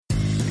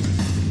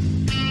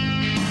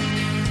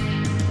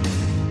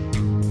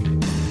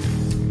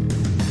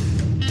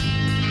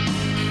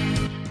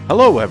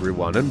Hello,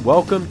 everyone, and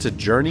welcome to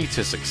Journey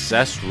to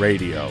Success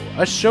Radio,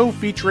 a show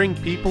featuring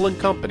people and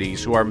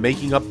companies who are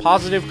making a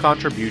positive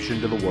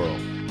contribution to the world.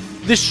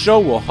 This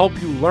show will help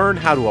you learn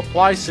how to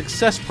apply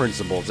success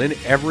principles in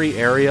every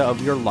area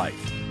of your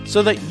life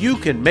so that you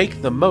can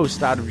make the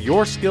most out of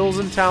your skills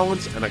and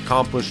talents and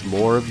accomplish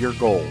more of your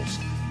goals.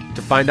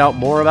 To find out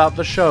more about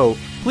the show,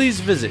 please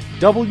visit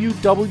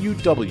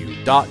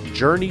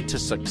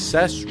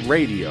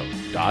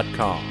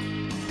www.journeytosuccessradio.com.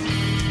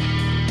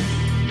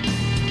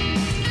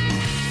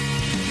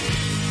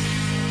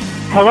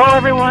 Hello,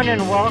 everyone,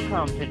 and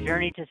welcome to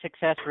Journey to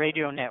Success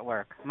Radio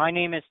Network. My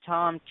name is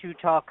Tom Too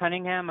Tall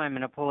Cunningham. I'm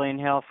a Napoleon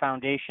Hill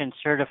Foundation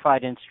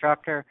certified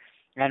instructor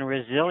and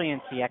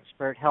resiliency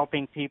expert,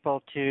 helping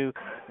people to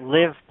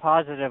live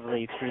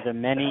positively through the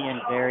many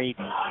and varied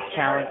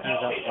challenges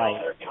of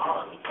life.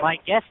 My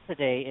guest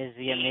today is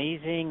the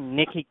amazing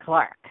Nikki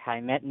Clarke. I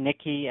met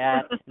Nikki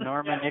at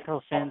Norma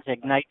Nicholson's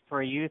Ignite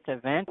for Youth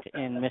event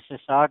in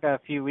Mississauga a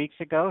few weeks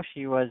ago.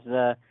 She was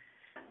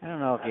I don't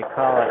know if you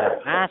call it a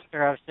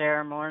master of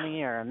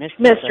ceremony or a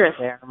mistress. Of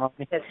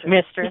ceremony.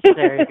 Mistress,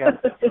 there you go.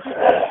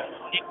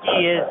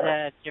 Nikki is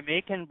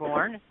Jamaican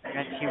born,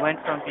 and she went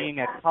from being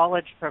a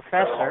college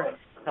professor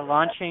to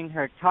launching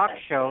her talk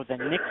show, The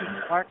Nikki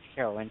Clarke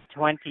Show, in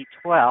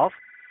 2012.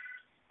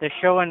 The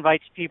show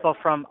invites people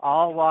from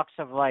all walks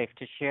of life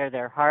to share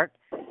their heart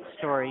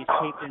stories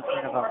taped in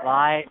front of a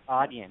live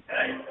audience.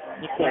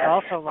 Nikki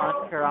also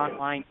launched her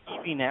online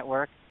TV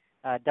network,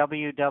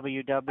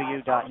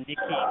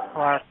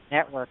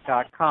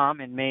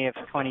 www.nikkiclarkenetwork.com in May of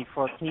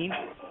 2014,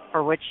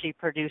 for which she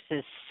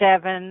produces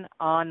 7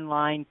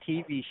 online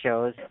TV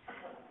shows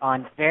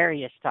on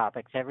various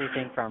topics,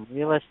 everything from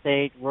real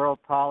estate, world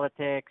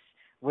politics,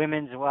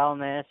 women's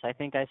wellness. I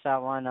think I saw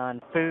one on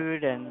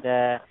food and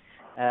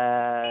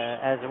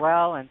as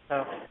well. And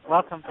so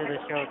welcome to the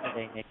show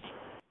today, Nikki.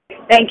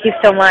 Thank you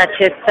so much.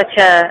 It's such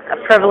a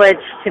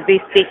privilege to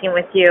be speaking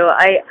with you.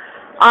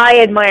 I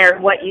admire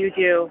what you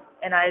do,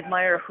 and I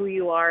admire who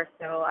you are,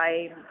 so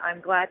I'm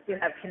glad to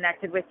have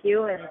connected with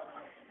you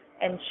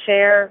and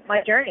share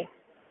my journey.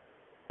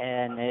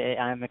 And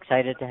I'm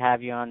excited to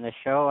have you on the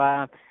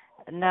show.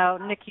 Now,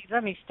 Nikki,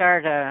 let me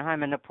start.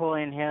 I'm a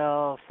Napoleon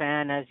Hill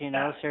fan, as you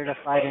know,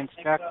 certified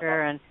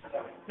instructor, and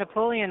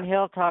Napoleon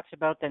Hill talks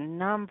about the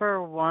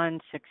number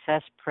one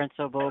success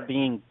principle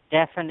being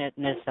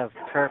definiteness of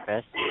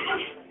purpose.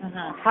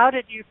 How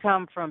did you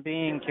come from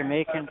being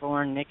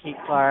Jamaican-born Nikki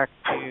Clarke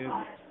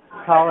to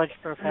college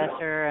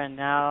professor and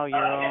now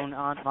your own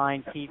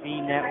online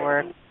TV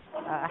network?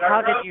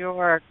 How did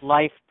your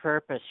life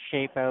purpose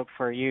shape out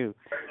for you?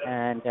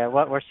 And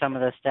what were some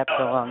of the steps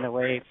along the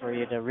way for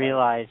you to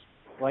realize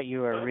what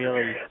you were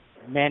really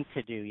meant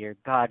to do, your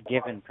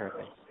God-given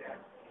purpose?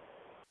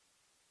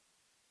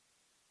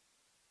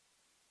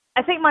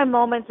 I think my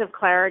moments of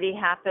clarity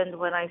happened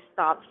when I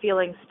stopped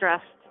feeling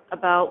stressed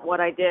about what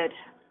I did.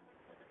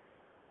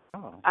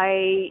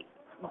 I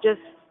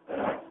just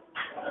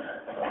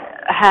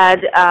had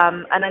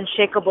an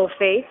unshakable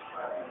faith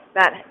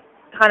that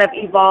kind of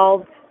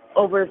evolved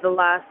over the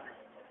last,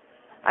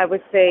 I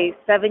would say,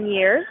 7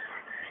 years,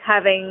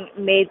 having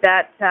made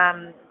that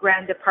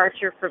grand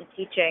departure from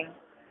teaching,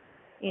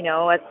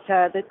 at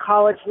the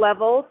college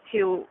level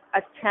to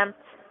attempt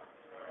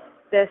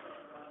this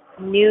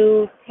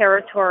new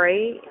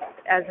territory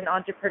as an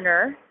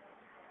entrepreneur.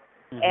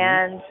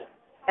 And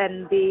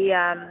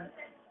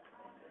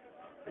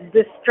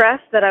the stress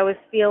that I was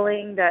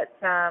feeling that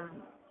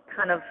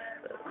kind of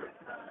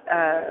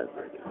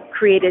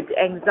created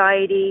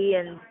anxiety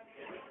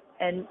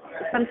and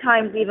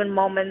sometimes even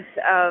moments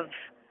of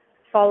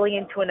falling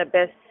into an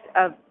abyss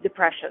of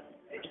depression,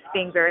 just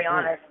being very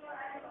honest.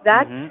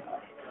 That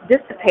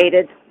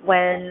dissipated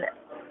when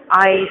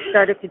I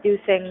started to do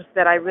things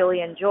that I really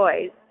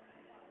enjoyed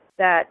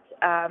that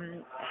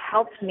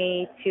helped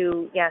me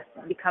to,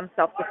 become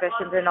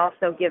self-sufficient and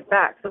also give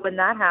back. So when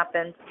that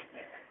happened,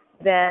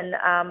 then,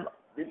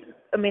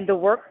 the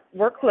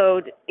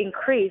workload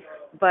increased,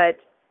 but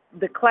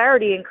the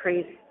clarity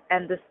increased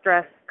and the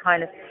stress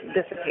kind of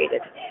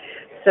dissipated.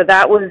 So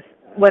that was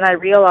when I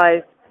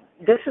realized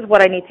this is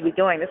what I need to be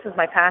doing. This is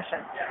my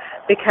passion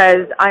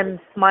because I'm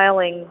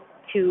smiling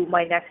to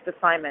my next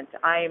assignment.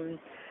 I'm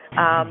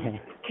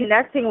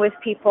connecting with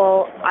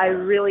people I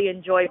really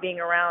enjoy being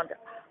around.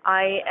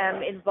 I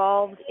am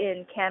involved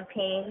in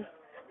campaigns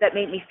that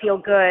make me feel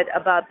good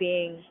about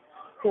being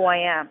who I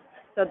am.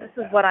 So this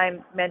is what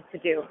I'm meant to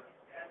do.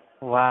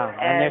 Wow.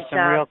 And there's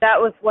some that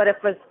was what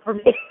it was for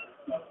me.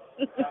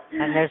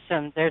 And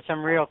there's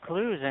some real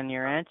clues in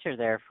your answer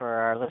there for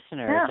our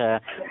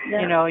listeners.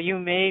 You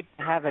may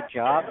have a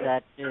job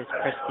that is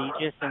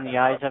prestigious in the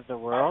eyes of the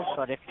world,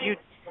 but if you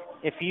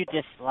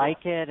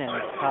dislike it and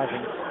it's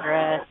causing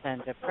stress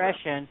and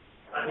depression,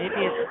 maybe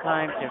it's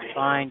time to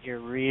find your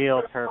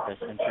real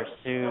purpose and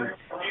pursue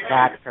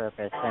that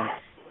purpose. And it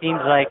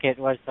seems like it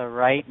was the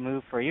right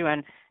move for you.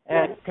 And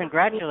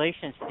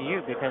congratulations to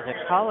you, because a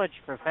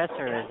college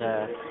professor is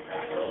a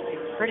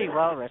pretty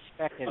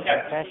well-respected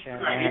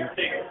profession, and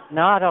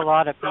not a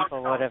lot of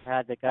people would have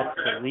had the guts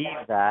to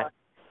leave that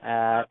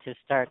to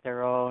start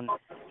their own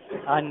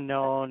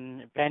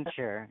unknown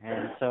venture.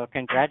 And so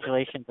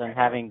congratulations on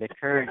having the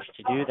courage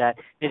to do that.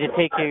 Did it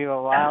take you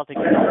a while to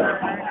get the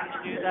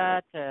courage to do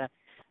that?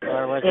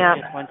 Or was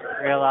it just once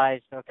you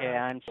realized, okay,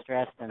 I'm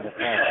stressed and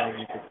depressed, I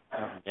need to do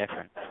something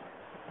different?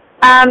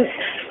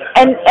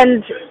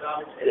 And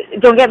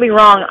don't get me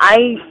wrong,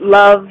 I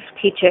love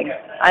teaching.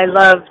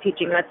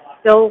 That's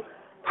still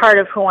part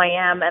of who I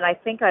am, and I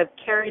think I've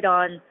carried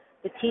on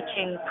the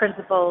teaching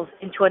principles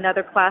into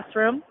another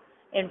classroom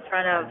in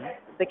front of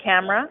the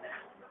camera.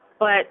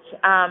 But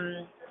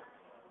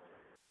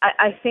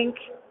I think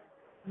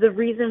the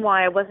reason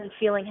why I wasn't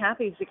feeling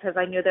happy is because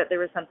I knew that there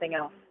was something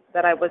else,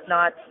 that I was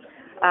not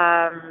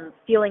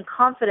feeling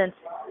confident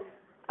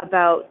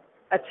about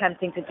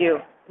attempting to do.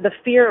 The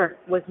fear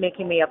was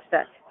making me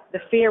upset. The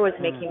fear was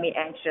making me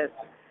anxious.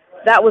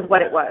 That was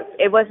what it was.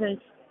 It wasn't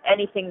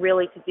anything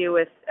really to do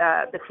with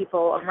the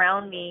people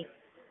around me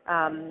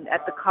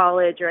at the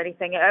college or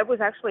anything. It was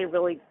actually a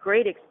really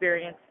great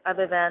experience,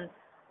 other than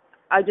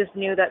I just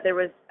knew that there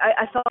was,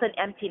 I felt an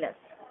emptiness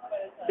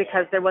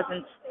because there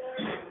wasn't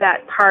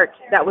that part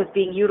that was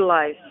being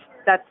utilized,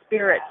 that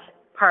spirit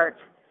part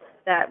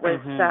that was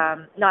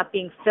not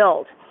being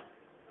filled.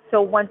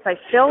 So once I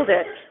filled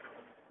it,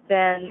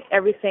 then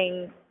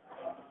everything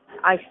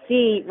I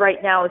see right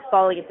now is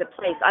falling into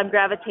place. I'm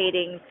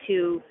gravitating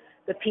to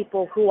the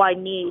people who I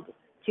need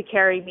to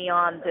carry me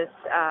on this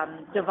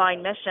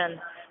divine mission,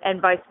 and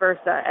vice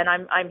versa. And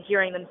I'm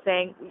hearing them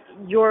saying,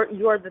 "You're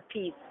the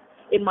piece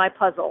in my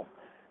puzzle."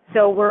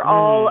 So we're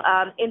all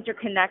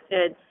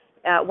interconnected,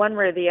 one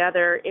way or the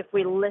other, if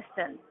we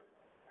listen.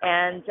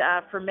 And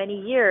for many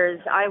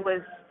years, I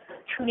was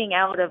tuning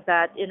out of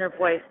that inner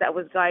voice that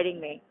was guiding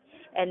me.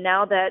 And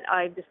now that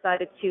I've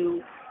decided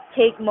to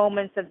take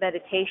moments of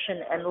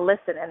meditation and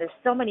listen, and there's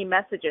so many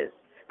messages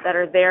that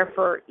are there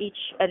for each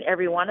and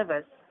every one of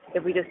us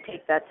if we just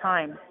take that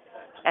time,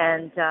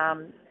 and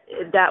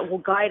that will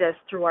guide us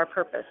through our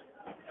purpose.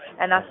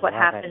 And that's what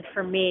happened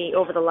for me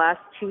over the last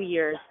 2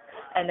 years.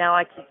 And now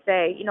I can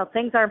say,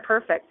 things aren't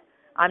perfect.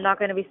 I'm not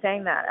going to be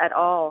saying that at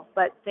all,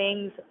 but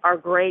things are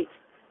great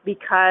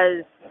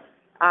because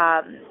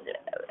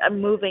I'm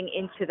moving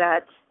into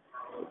that,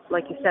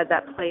 like you said,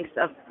 that place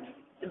of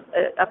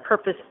a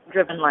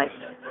purpose-driven life.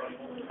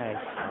 Nice.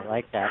 I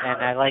like that.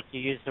 And I like you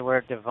use the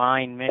word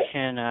divine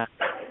mission.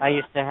 I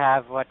used to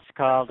have what's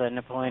called,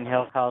 Napoleon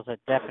Hill calls it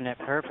definite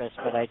purpose,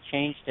 but I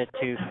changed it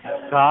to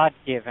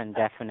God-given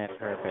definite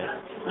purpose.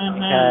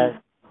 Because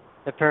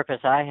the purpose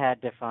I had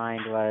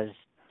defined was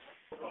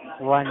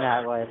one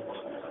that was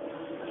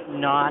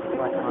not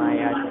what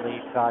I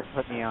believe God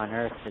put me on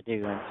earth to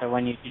do. And so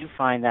when you do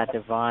find that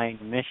divine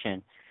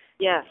mission,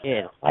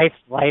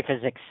 life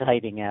is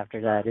exciting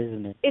after that,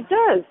 isn't it? It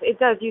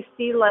does. You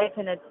see life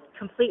in a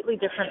completely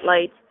different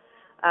light.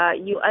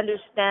 You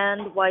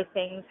understand why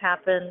things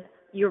happen.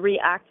 You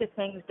react to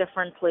things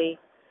differently.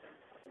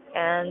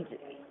 And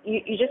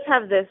you just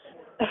have this,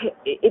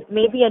 it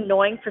may be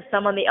annoying for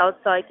some on the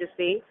outside to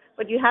see,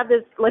 but you have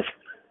this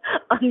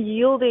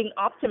unyielding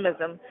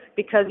optimism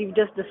because you've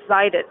just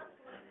decided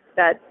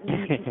that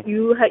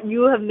you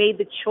have made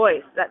the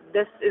choice that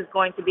this is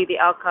going to be the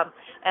outcome,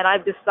 and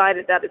I've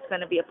decided that it's going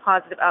to be a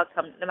positive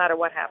outcome no matter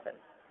what happens.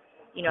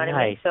 You know what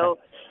I mean? So,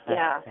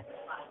 yeah.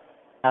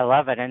 I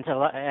love it.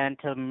 And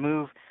to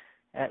move,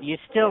 you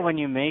still, when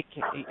you make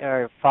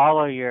or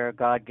follow your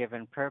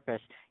God-given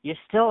purpose, you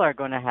still are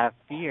going to have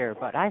fear,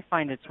 but I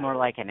find it's more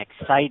like an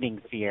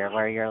exciting fear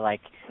where you're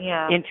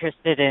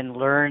interested in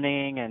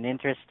learning and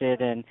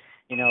interested in,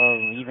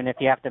 even if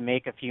you have to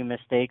make a few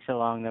mistakes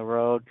along the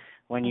road,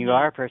 when you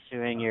are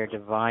pursuing your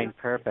divine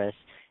purpose,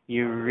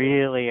 you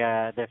really,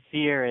 the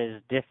fear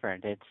is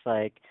different. It's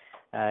like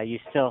you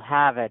still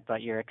have it,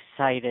 but you're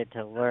excited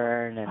to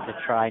learn and to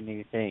try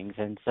new things.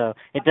 And so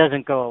it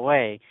doesn't go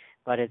away,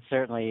 but it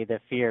certainly, the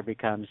fear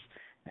becomes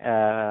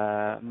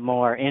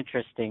more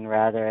interesting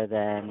rather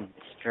than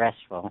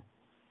stressful.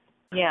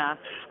 Yeah.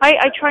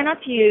 I try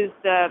not to use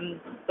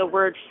the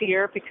word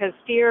fear, because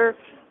fear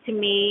to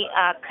me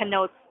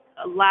connotes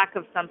a lack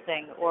of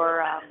something,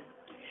 or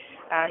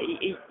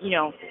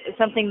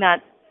something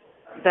that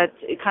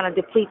kind of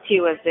depletes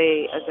you as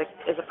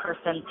a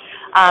person.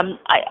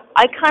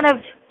 I kind of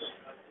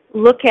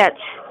look at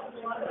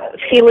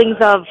feelings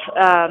of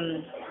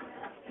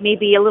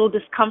maybe a little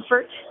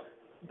discomfort,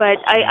 but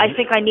I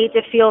think I need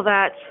to feel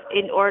that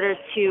in order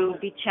to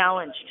be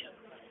challenged.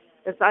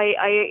 Because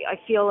I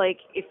feel like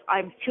if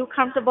I'm too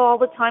comfortable all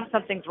the time,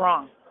 something's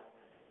wrong.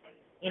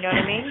 You know what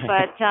I mean?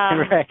 But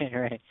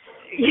right.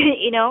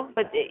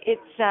 But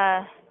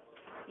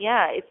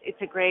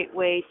it's a great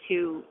way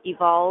to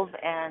evolve,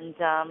 and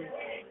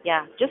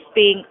just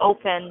being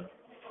open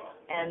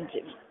and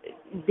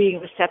being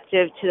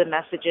receptive to the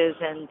messages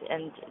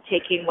and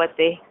taking what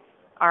they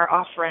are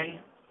offering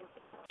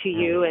to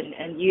you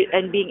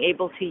and being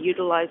able to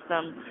utilize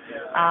them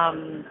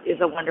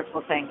is a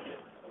wonderful thing.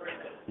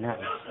 Nice.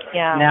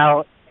 Yeah.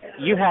 Now,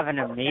 you have an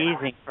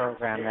amazing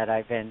program that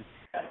I've been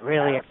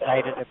really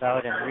excited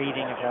about and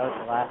reading about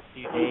the last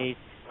few days.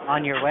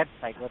 on your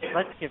website.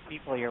 Let's give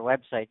people your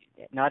website.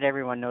 Not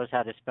everyone knows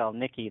how to spell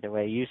Nikki the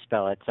way you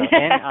spell it. So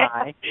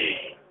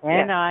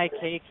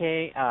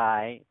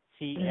NIKKICLARKE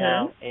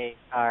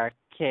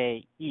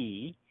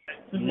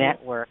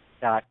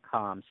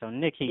network.com. So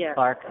Nikki,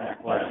 Clarke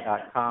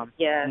network.com.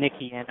 Yes.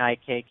 Nikki,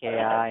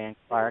 NIKKI, and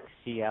Clarke,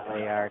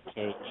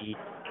 CLARKE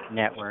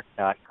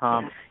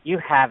network.com. You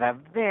have a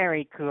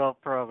very cool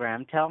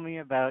program. Tell me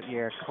about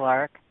your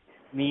Clarke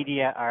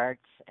Media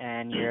Arts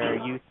and your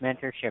youth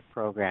mentorship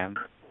program.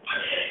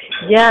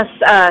 Yes,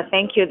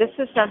 thank you. This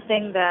is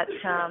something that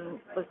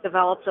was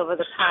developed over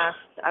the past,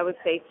 I would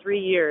say, 3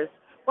 years.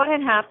 What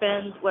had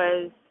happened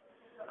was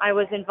I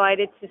was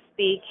invited to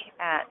speak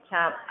at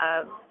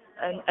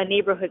a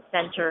neighborhood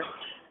center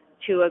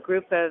to a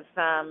group of,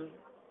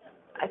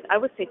 I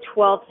would say,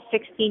 12 to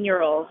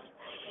 16-year-olds,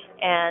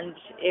 and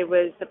it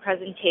was a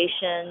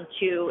presentation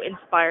to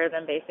inspire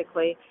them,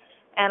 basically.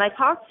 And I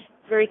talked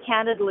very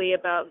candidly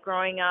about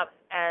growing up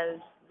as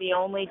the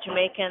only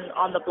Jamaican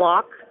on the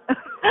block,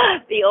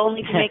 the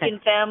only Jamaican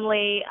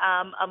family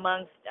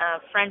amongst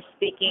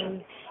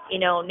French-speaking,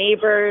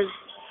 neighbors,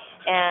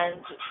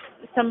 and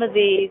some of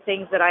the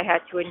things that I had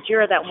to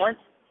endure that weren't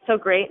so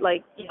great,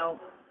 like,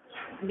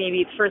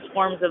 maybe first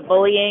forms of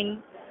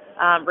bullying,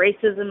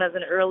 racism as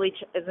an early,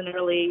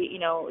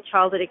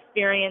 childhood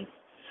experience,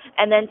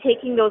 and then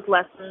taking those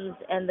lessons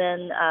and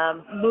then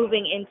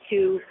moving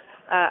into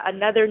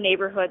another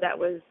neighborhood that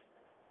was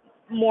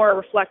more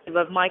reflective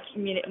of my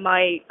community,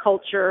 my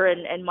culture,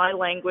 and my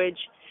language,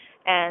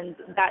 and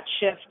that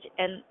shift.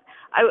 And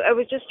I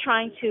was just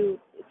trying to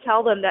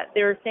tell them that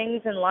there are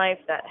things in life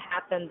that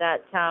happen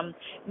that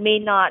may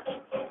not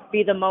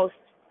be the most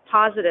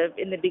positive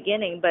in the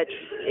beginning, but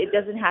it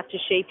doesn't have to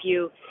shape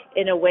you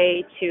in a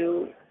way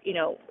to,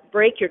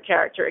 break your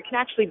character. It can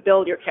actually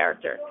build your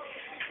character.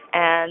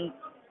 And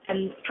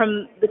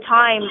from the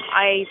time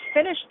I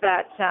finished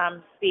that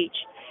speech,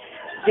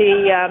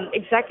 the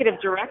executive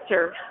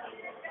director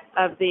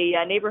of the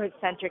neighborhood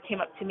center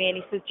came up to me and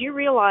he says, "Do you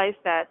realize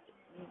that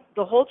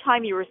the whole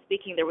time you were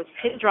speaking there was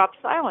pin drop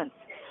silence?"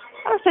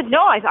 I said,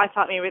 "No, I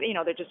thought maybe,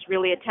 they're just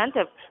really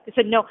attentive." They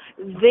said, "No,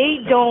 they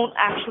don't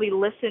actually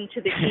listen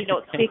to the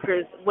keynote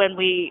speakers when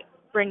we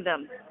bring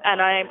them."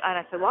 And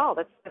I said, "Wow,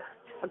 that's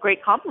a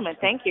great compliment.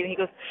 Thank you." And he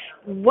goes,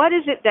 "What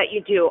is it that you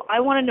do? I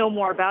want to know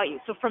more about you."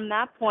 So from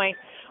that point,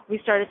 we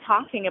started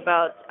talking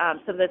about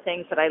some of the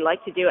things that I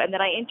like to do. And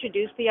then I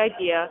introduced the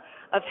idea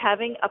of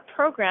having a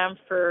program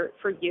for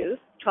youth,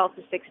 12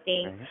 to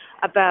 16,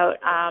 about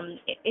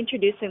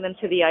introducing them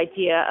to the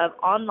idea of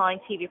online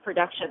TV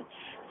production.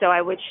 So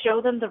I would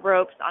show them the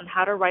ropes on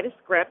how to write a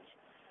script,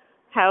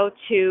 how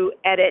to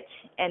edit,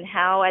 and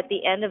how at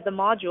the end of the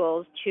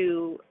modules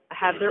to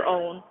have their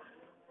own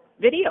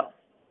video,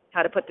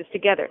 how to put this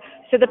together.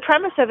 So the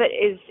premise of it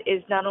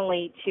is not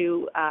only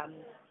to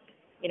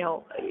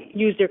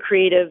use their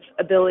creative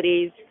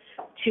abilities,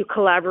 to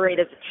collaborate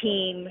as a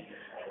team,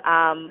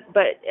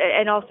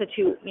 and also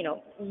to,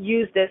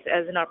 use this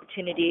as an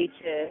opportunity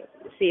to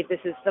see if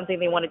this is something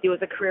they want to do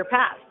as a career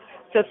path.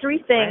 So 3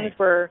 things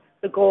were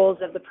the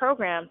goals of the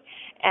program,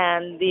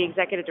 and the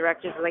executive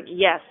directors were like,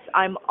 "Yes,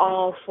 I'm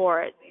all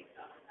for it."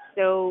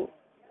 So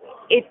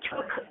it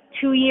took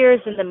 2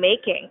 years in the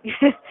making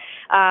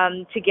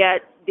to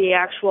get the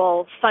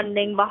actual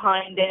funding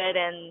behind it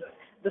and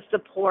the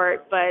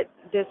support, but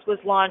this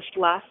was launched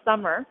last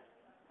summer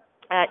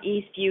at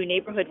Eastview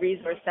Neighborhood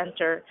Resource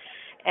Center,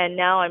 and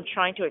now I'm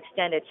trying to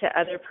extend it to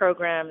other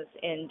programs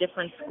in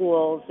different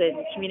schools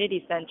and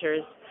community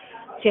centers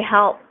to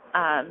help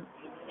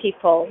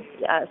people,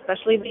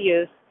 especially the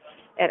youth,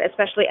 and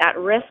especially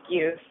at-risk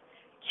youth,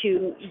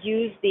 to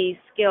use these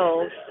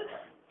skills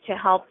to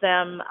help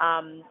them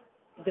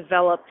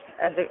develop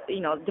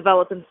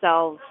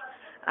themselves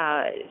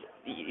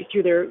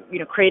through their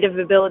creative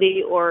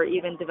ability, or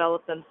even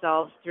develop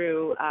themselves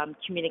through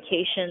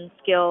communication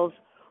skills,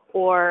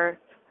 or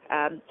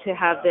to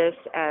have this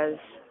as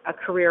a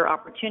career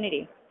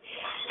opportunity.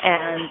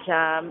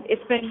 And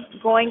it's been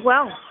going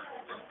well,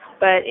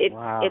 but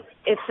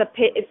it's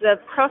a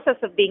process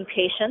of being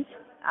patient.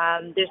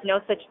 There's no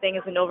such thing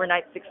as an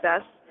overnight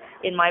success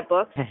in my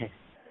book.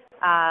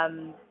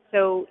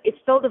 So it's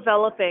still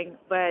developing,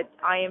 but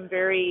I am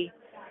very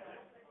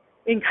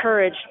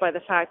encouraged by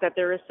the fact that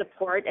there is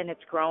support and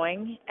it's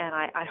growing, and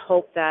I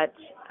hope that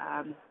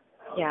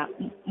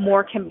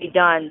more can be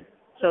done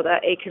so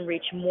that it can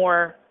reach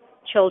more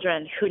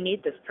children who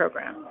need this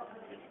program,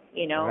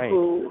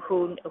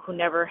 who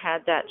never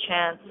had that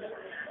chance.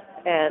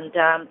 And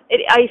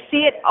I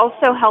see it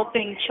also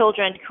helping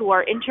children who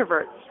are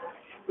introverts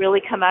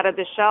really come out of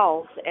the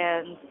shells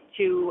and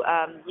to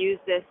use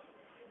this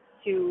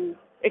to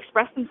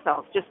express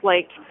themselves, just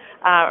like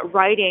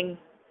writing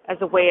as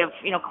a way of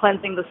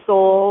cleansing the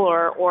soul,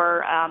 or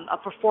a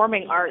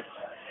performing arts.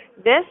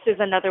 This is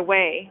another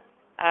way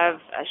of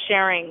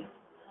sharing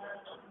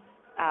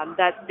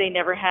that they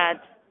never had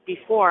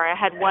before. I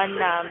had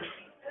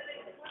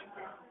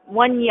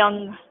one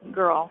young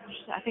girl,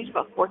 I think she's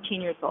about 14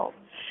 years old.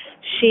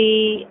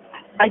 She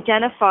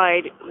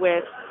identified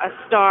with a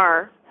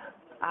star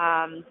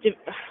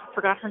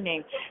forgot her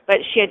name, but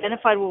she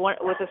identified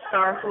with a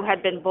star who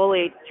had been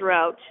bullied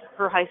throughout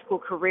her high school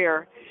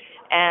career,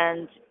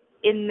 and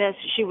in this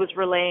she was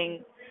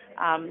relaying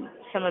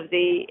some of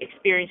the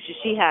experiences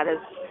she had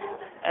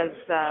as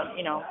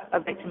a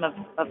victim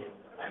of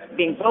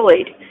being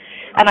bullied.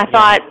 And I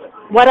thought,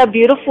 what a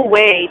beautiful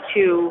way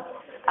to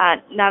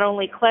not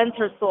only cleanse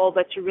her soul,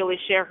 but to really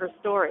share her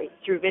story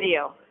through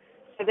video.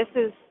 So this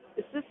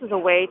is a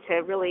way to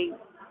really,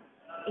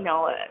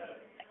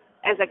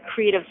 as a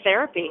creative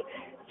therapy,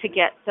 to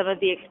get some of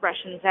the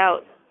expressions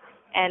out.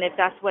 And if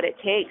that's what it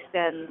takes,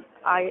 then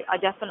I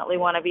definitely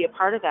want to be a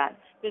part of that.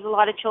 There's a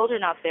lot of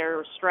children out there who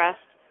are stressed,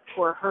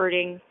 who are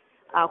hurting,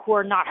 who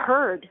are not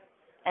heard.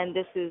 And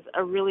this is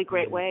a really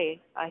great way,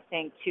 I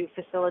think, to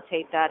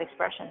facilitate that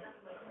expression.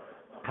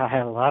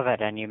 I love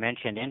it. And you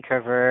mentioned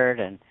introvert,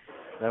 and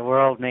the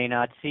world may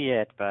not see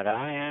it, but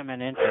I am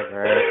an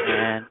introvert.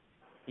 And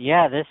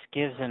yeah, this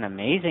gives an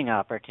amazing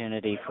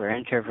opportunity for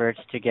introverts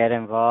to get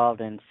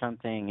involved in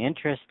something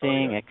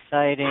interesting,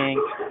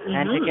 exciting,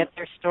 and to get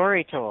their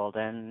story told.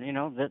 And,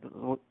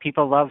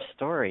 people love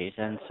stories.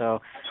 And so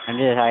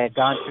I had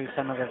gone through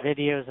some of the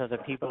videos of the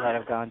people that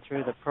have gone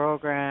through the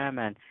program,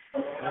 and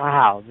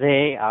wow,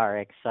 they are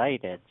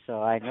excited.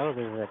 So I know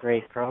this is a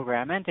great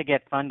program. And to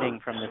get funding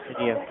from the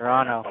City of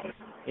Toronto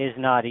is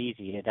not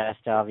easy. It has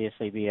to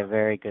obviously be a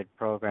very good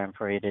program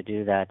for you to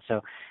do that.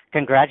 So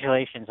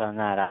congratulations on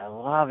that. I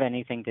love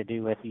anything to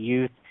do with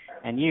youth,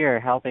 and you're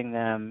helping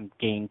them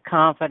gain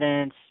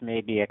confidence,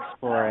 maybe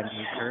explore a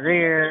new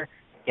career,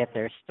 get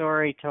their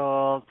story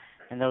told,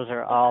 and those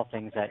are all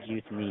things that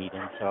youth need.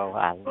 And so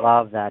I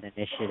love that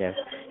initiative.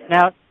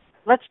 Now,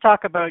 let's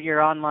talk about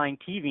your online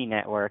TV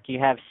network. You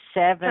have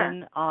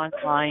 7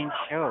 online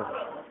shows.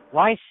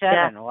 Why 7?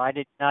 Yeah. Why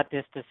did you not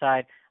just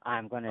decide,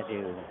 I'm going to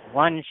do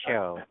one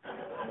show?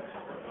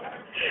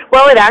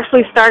 Well, it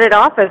actually started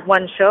off as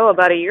one show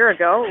about a year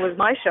ago. It was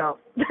my show.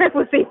 It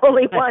was the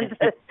only one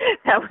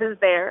that was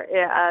there.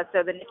 Yeah,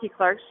 so the Nikki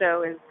Clarke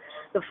show is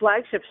the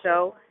flagship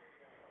show.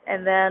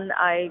 And then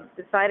I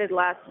decided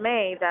last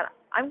May that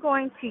I'm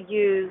going to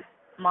use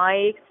my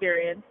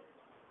experience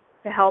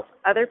to help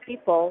other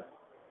people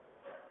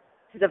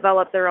to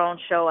develop their own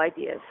show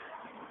ideas.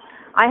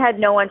 I had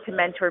no one to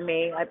mentor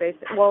me.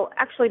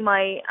 Actually,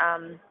 my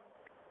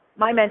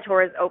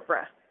mentor is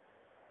Oprah.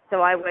 So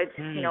I would,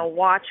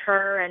 watch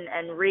her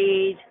and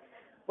read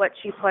what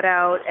she put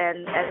out,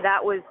 and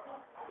that was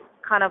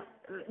kind of,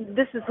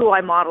 this is who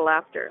I model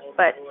after.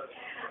 But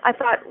I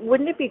thought,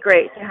 wouldn't it be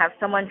great to have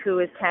someone who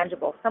is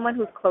tangible, someone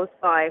who's close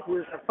by,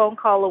 who's a phone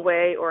call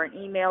away or an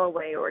email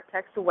away or a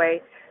text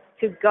away,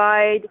 to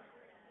guide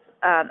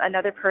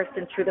another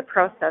person through the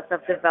process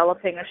of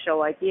developing a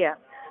show idea.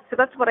 So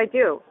that's what I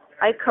do.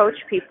 I coach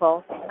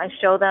people. I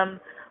show them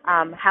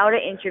how to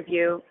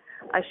interview.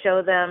 I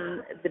show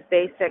them the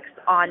basics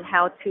on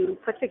how to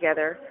put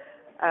together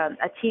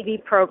a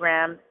TV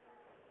program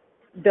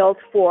built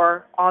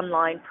for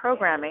online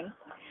programming.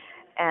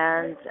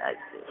 And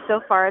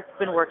so far it's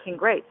been working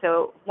great.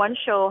 So one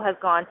show has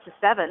gone to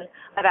 7.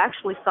 I've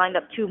actually signed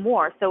up 2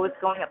 more, so it's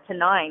going up to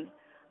 9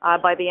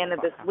 by the end of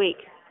this week.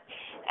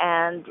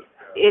 And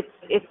it's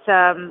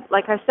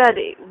like I said,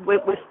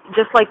 with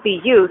just like the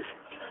youth,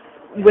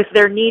 with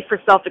their need for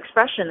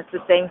self-expression, it's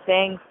the same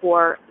thing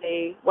for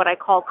what I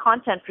call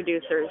content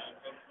producers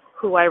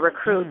who I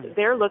recruit.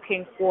 They're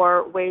looking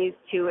for ways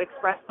to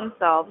express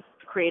themselves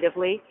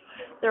creatively.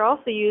 They're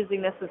also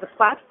using this as a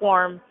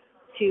platform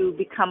to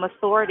become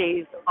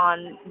authorities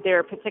on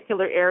their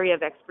particular area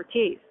of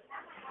expertise.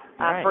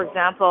 Right. For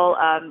example,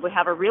 we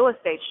have a real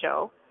estate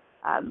show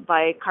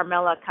by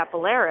Carmela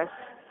Capillaris,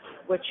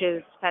 which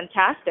is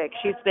fantastic.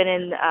 She's been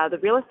in the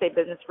real estate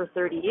business for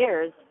 30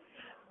 years,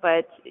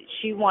 but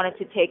she wanted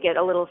to take it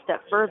a little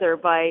step further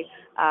by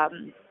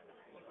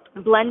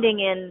blending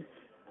in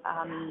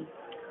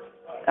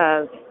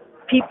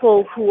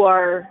people who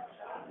are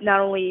not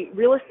only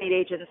real estate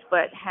agents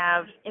but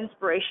have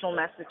inspirational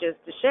messages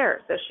to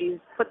share. So she's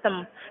put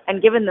them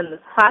and given them this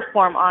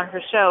platform on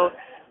her show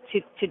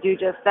to do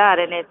just that,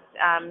 and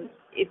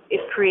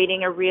it's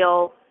creating a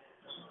real,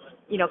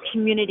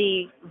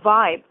 community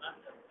vibe,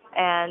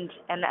 and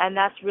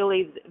that's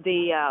really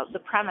the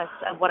premise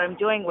of what I'm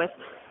doing with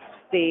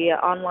the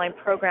online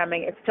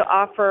programming. It's to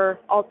offer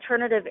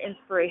alternative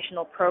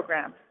inspirational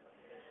programs.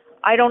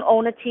 I don't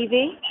own a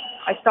TV.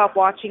 I stopped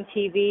watching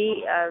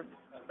TV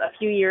a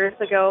few years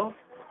ago,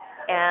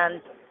 and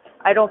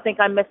I don't think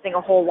I'm missing a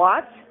whole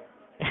lot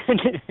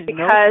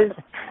because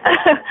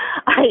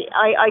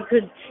I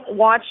could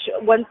watch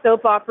one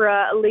soap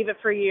opera, leave it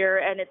for a year,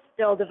 and it's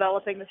still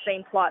developing the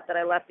same plot that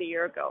I left a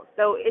year ago.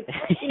 So it's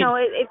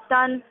it's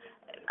done.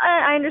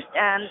 I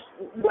understand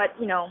what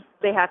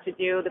they have to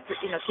do. The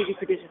TV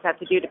producers have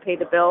to do to pay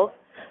the bills,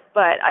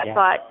 but I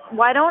thought,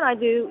 why don't I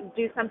do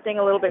something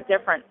a little bit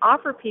different?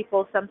 Offer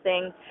people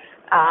something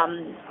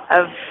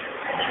of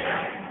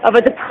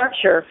a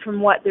departure from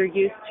what they're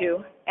used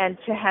to, and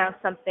to have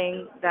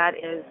something that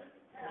is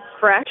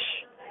fresh,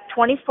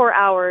 24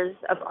 hours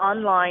of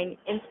online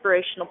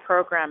inspirational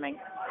programming.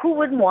 Who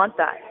wouldn't want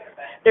that?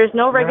 There's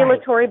no Right.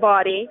 regulatory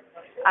body.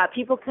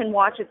 People can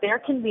watch at their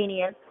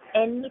convenience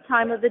any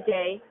time of the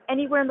day,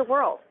 anywhere in the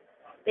world.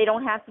 They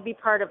don't have to be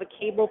part of a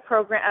cable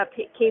program,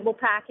 cable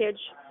package.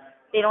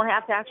 They don't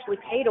have to actually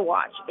pay to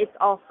watch. It's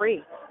all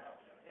free.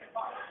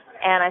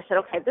 And I said,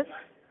 okay, this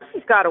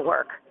has got to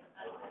work.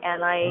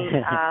 And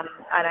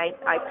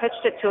I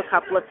pitched it to a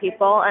couple of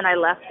people, and I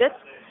left it.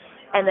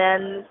 And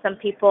then some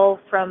people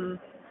from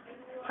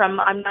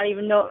I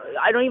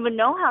don't even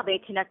know how they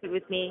connected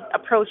with me,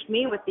 approached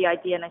me with the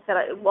idea, and I said,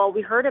 well,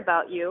 we heard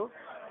about you,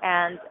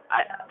 and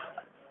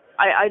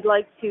I'd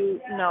like to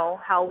know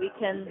how we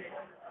can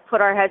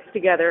put our heads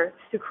together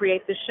to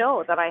create the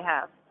show that I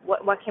have.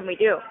 What can we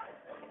do?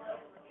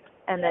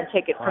 And then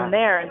take it from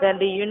there. And then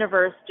the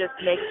universe just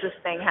makes this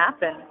thing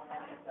happen.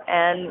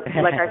 And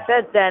like I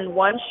said, then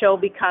one show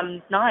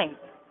becomes 9.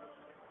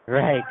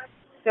 Right.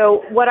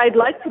 So what I'd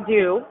like to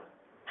do,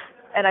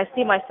 and I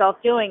see myself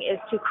doing, is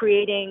to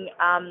creating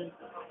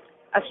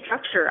a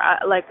structure,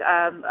 like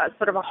a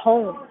sort of a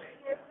home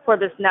for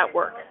this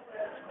network.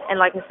 And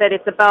like I said,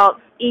 it's about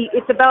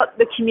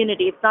the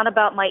community. It's not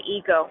about my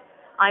ego.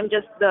 I'm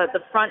just the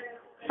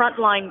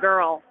frontline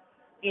girl,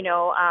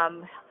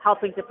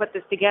 helping to put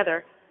this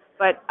together.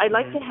 But I'd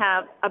like to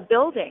have a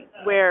building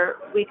where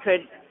we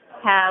could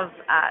have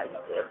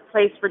a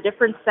place for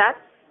different sets,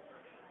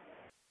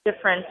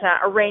 different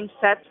arranged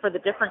sets for the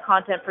different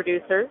content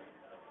producers.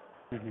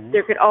 Mm-hmm.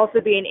 There could also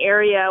be an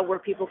area where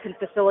people can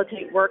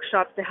facilitate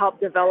workshops to help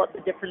develop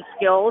the different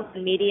skills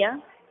in media,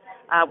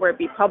 where it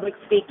be public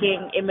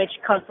speaking, image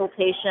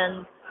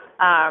consultation,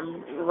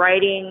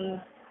 writing,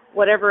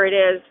 whatever it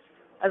is,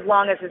 as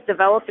long as it's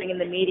developing in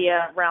the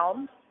media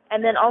realm.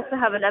 And then also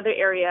have another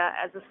area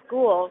as a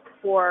school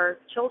for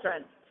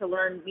children to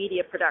learn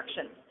media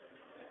production.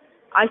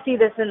 I see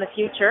this in the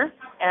future,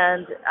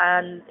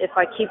 and if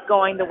I keep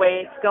going the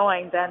way it's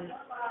going, then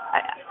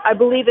I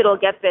believe it'll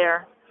get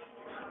there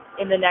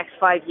in the next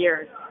 5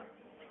 years.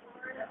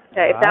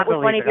 Okay, if that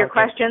was one of your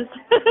questions.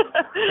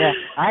 Yeah,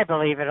 I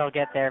believe it'll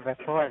get there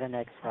before the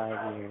next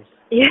 5 years.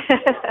 Yeah.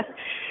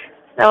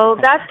 So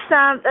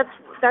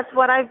that's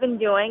what I've been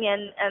doing,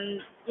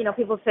 and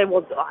people say,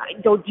 well,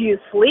 do you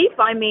sleep?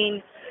 I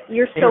mean,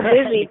 you're so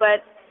busy,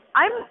 but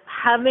I'm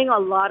having a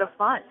lot of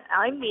fun.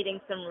 I'm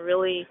meeting some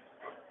really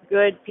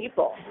good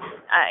people,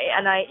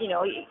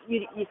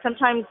 you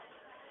sometimes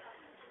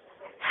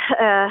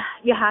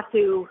you have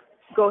to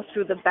go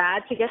through the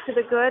bad to get to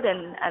the good,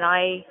 and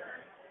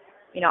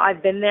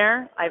I've been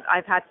there.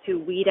 I've had to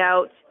weed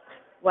out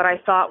what I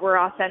thought were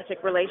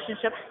authentic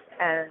relationships,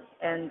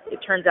 and it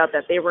turns out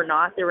that they were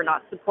not. They were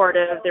not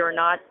supportive. They were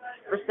not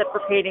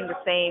reciprocating the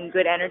same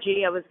good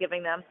energy I was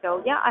giving them.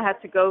 So yeah, I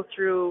had to go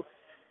through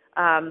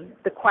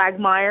the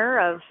quagmire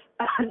of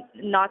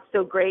not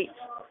so great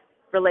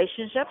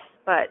relationships,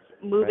 but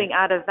moving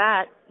out of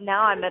that,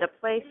 now I'm at a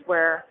place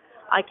where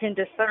I can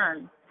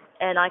discern,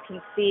 and I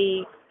can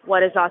see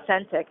what is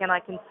authentic, and I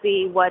can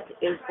see what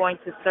is going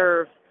to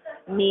serve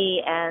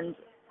me and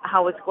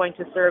how it's going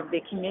to serve the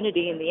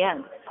community in the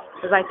end.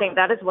 Because I think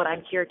that is what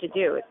I'm here to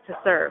do, is to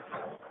serve.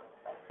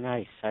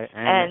 Nice.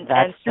 And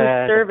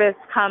through service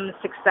comes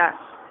success.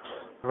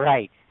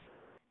 Right.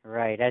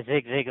 As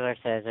Zig Ziglar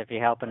says, if you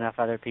help enough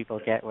other people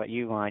get what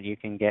you want, you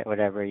can get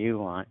whatever you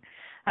want.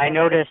 I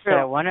noticed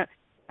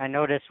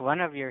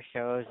one of your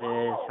shows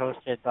is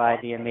hosted by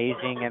the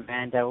amazing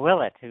Amanda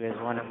Willett, who is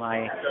one of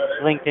my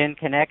LinkedIn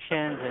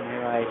connections and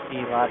who I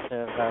see lots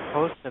of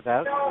posts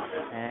about.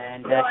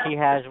 And she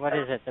has,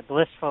 the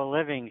Blissful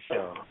Living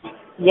Show.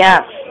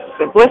 Yes,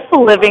 the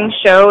Blissful Living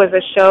Show is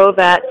a show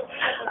that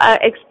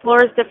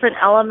explores different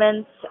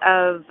elements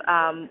of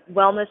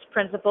wellness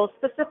principles,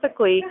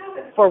 specifically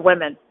for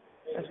women,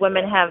 as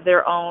women have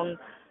their own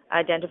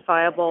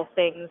identifiable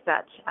things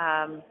that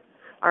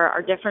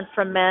are different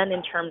from men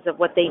in terms of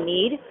what they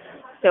need.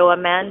 So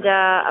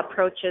Amanda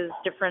approaches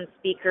different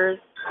speakers,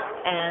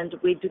 and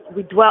we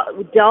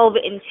delve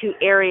into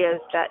areas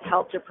that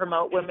help to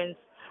promote women's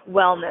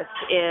wellness,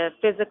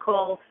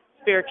 physical,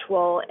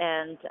 spiritual,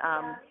 and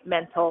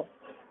mental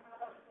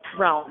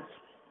realms.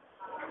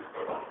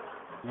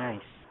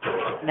 Nice.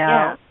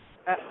 Now,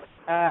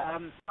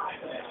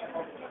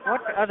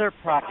 what other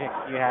projects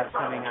do you have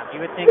coming up? You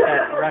would think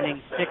that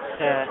running six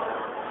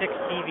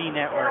TV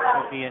networks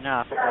would be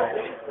enough,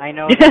 but I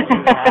know that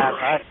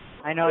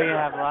you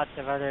have lots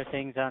of other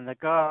things on the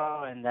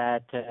go, and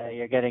that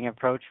you're getting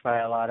approached by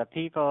a lot of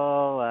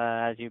people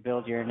as you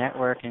build your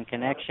network and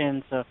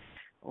connections. So,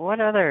 what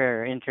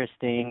other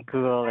interesting,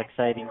 cool,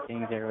 exciting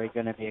things are we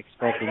going to be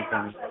expecting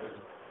from you?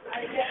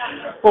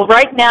 Well,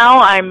 right now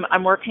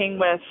I'm working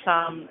with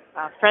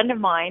a friend of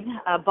mine,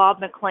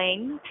 Bob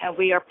McLean, and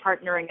we are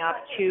partnering up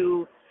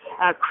to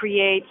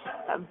create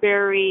a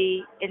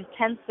very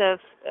intensive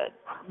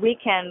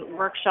weekend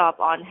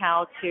workshop on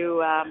how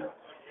to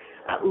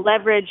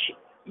leverage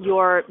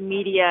your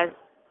media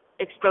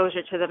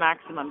exposure to the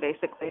maximum,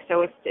 basically.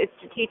 So it's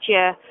to teach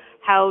you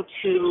how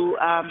to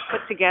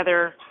put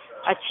together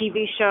a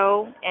TV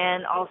show,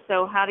 and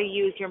also how to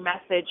use your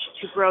message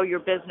to grow your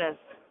business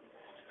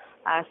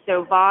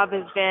So Bob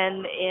has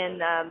been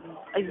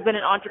he's been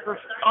an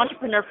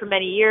entrepreneur for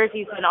many years.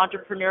 He's an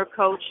entrepreneur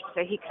coach,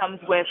 so he comes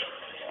with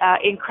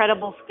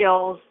incredible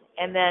skills,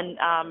 and then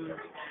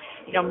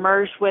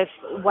merged with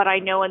what I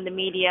know in the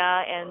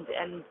media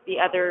and the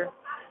other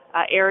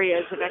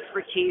areas of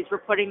expertise. We're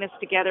putting this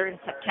together in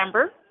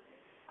September.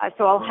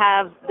 So I'll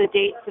have the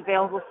dates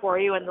available for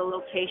you and the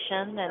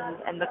location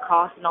and the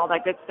cost and all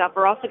that good stuff.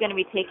 We're also going to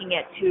be taking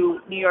it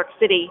to New York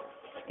City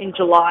in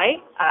July,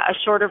 a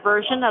shorter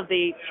version of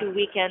the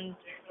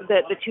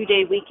the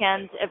 2-day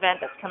weekend event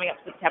that's coming up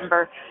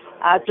September,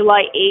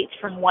 July 8th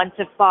from 1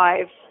 to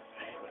 5.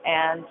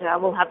 And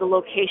we'll have the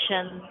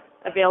location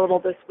available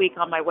this week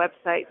on my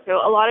website. So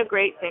a lot of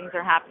great things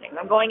are happening.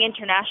 I'm going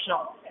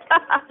international.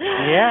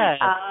 Yeah.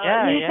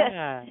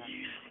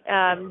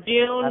 I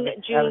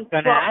was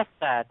going to ask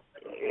that.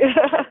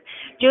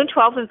 June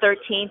 12th and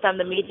 13th, I'm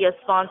the media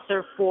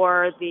sponsor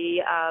for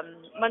the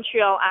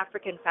Montreal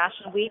African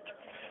Fashion Week.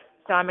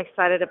 So I'm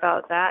excited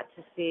about that,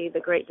 to see the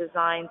great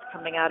designs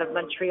coming out of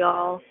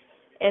Montreal.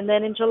 And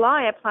then in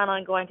July, I plan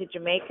on going to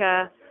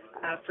Jamaica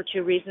for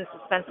 2 reasons: to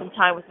spend some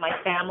time with my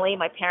family.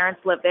 My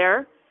parents live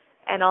there.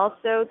 And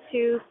also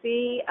to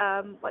see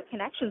what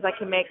connections I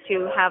can make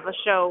to have a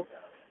show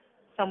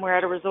somewhere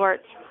at a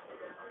resort.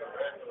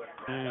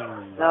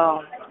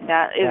 So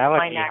that is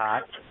my next.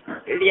 Hot.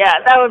 Yeah,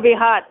 that would be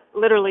hot,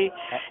 literally.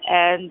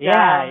 And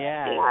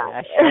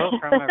a show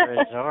from a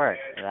resort.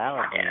 That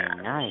would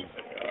be nice.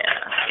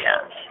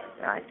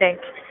 Yeah. I think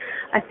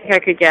I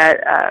could get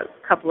a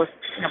couple of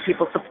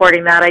people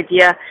supporting that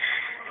idea.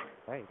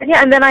 Right.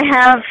 Yeah, and then I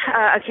have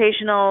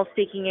occasional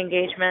speaking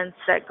engagements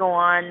that go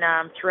on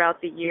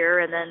throughout the year,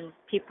 and then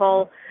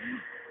people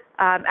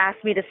ask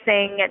me to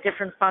sing at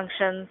different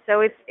functions.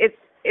 So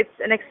it's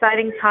an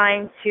exciting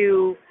time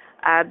to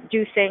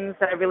do things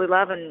that I really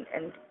love, and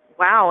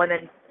wow, and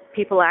then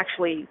people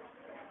actually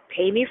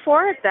pay me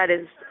for it. That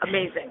is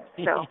amazing.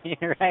 So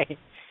right.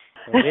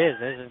 It is,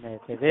 isn't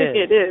it? It is.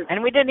 It is.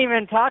 And we didn't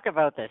even talk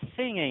about the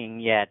singing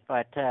yet,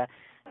 but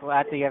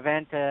at the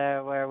event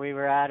where we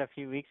were at a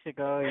few weeks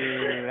ago,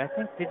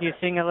 did you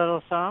sing a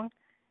little song?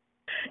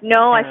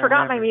 No, I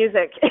forgot my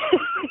music.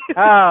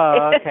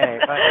 Oh, okay.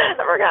 But, I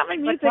forgot my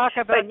music.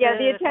 But yeah,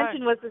 the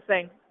intention was to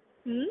sing.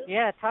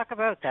 Yeah, talk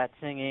about that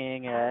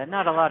singing.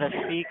 Not a lot of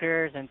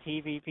speakers and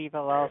TV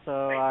people also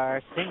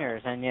are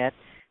singers, and yet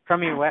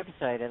from your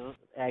website,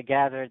 I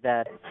gathered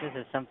that this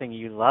is something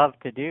you love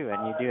to do,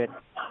 and you do it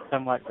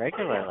somewhat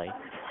regularly.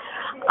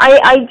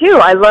 I do.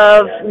 I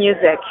love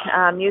music.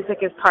 Music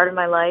is part of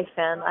my life,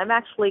 and I'm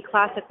actually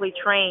classically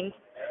trained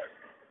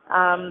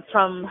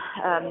from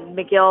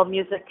McGill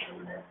Music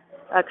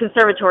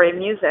Conservatory of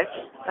Music.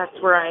 That's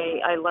where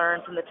I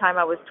learned from the time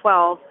I was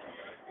 12,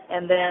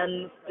 and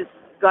then just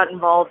got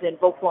involved in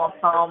vocal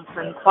ensembles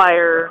and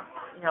choir,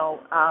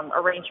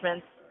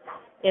 arrangements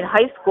in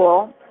high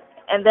school.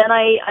 And then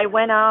I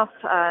went off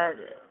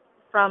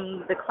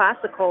from the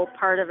classical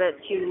part of it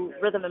to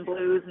rhythm and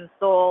blues and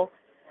soul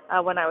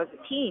when I was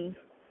a teen,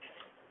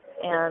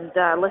 and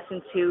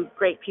listened to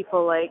great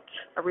people like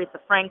Aretha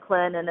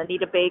Franklin and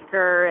Anita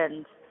Baker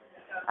and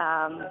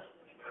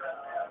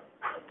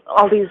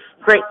all these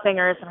great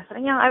singers. And I said,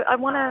 I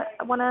want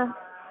to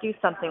do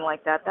something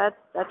like that.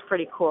 That's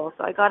pretty cool.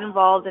 So I got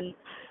involved in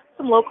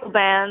some local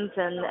bands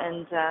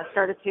and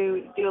started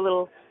to do a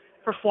little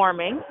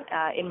performing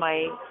in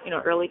my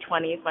early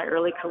 20s, my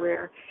early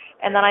career,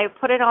 and then I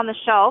put it on the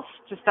shelf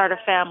to start a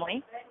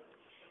family,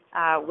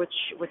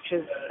 which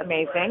is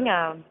amazing.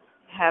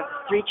 Have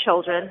 3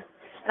 children,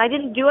 and I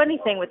didn't do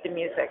anything with the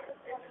music,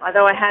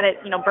 although I had it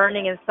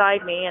burning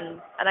inside me,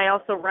 and I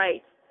also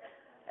write.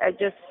 I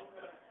just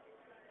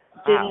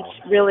didn't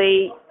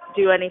really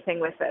do anything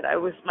with it.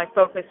 My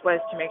focus was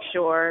to make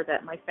sure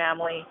that my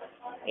family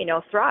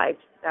thrived.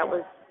 That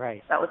was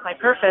my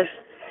purpose.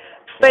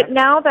 But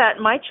now that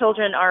my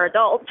children are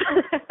adults,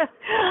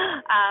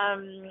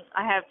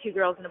 I have 2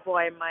 girls and a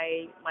boy.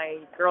 My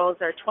girls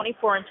are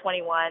 24 and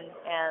 21,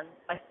 and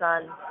my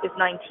son is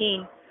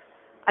 19.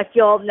 I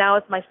feel now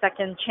is my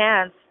second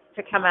chance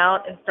to come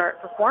out and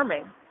start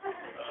performing.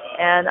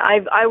 And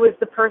I was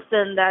the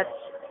person that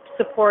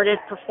supported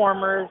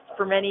performers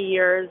for many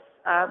years.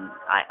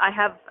 I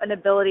have an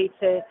ability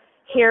to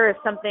hear if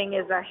something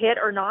is a hit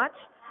or not.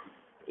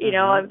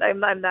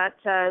 I'm that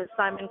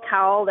Simon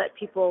Cowell that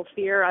people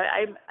fear.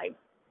 I'm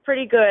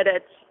pretty good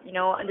at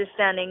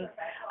understanding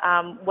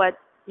what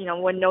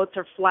when notes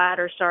are flat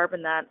or sharp,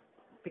 and that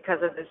because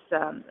of this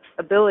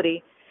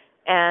ability,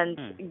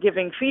 and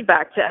giving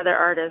feedback to other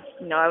artists.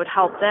 I would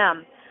help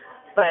them,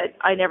 but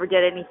I never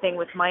did anything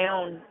with my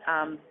own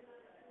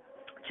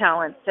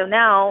talent. So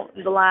now,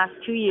 in the last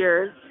 2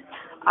 years,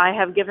 I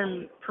have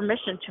given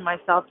permission to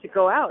myself to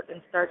go out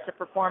and start to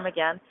perform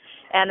again.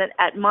 And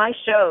at my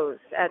shows,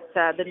 at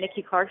the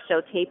Nikki Clarke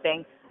show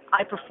taping,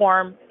 I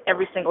perform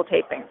every single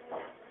taping.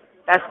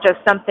 That's just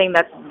something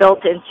that's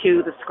built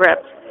into the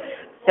script.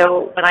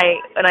 So when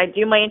I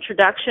do my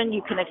introduction,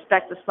 you can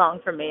expect a song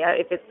from me.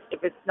 If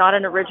it's not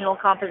an original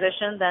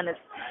composition, then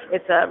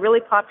it's a really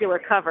popular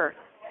cover,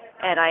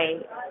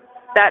 and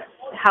that's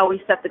how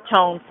we set the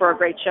tone for a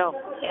great show,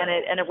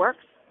 and it works.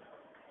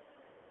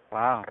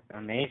 Wow,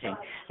 amazing.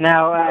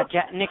 Now,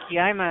 Nikki,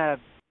 I'm a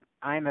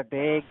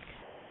big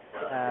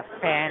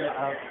fan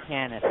of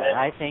Canada.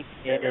 I think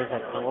it is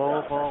a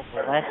global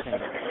blessing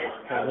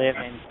to live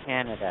in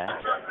Canada.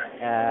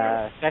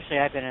 Especially,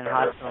 I've been in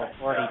hospital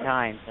 40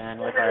 times, and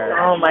with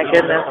our oh my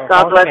goodness,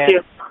 God bless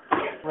you.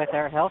 With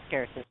our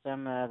healthcare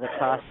system, the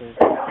cost is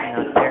in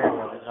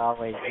Ontario is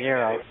always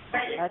zero.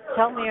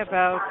 Tell me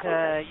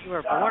about you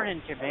were born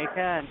in Jamaica,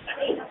 and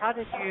how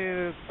did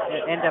you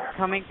end up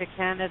coming to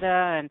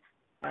Canada? And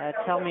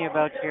tell me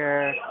about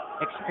your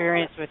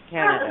experience with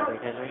Canada,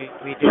 because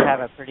we do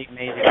have a pretty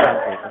amazing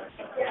country.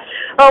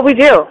 Oh, we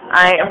do.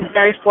 I am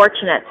very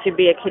fortunate to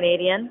be a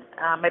Canadian.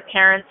 My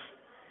parents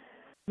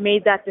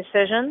made that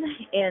decision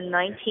in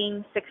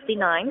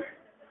 1969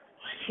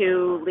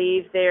 to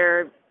leave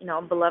their,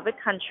 beloved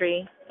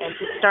country and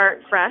to start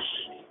fresh.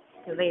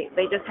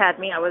 They just had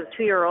me. I was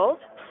a 2-year-old,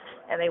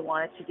 and they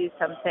wanted to do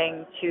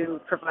something to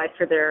provide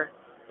for their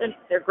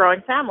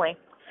growing family.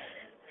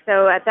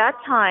 So at that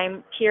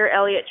time, Pierre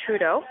Elliott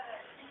Trudeau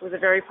was a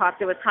very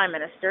popular prime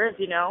minister, as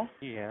you know.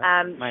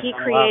 Yeah, he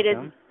created,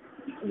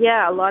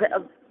 a lot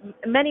of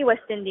many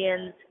West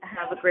Indians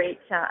have a great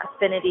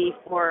affinity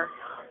for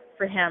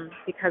him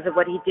because of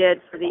what he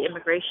did for the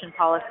immigration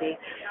policy.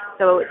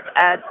 So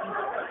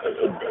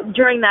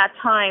during that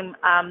time,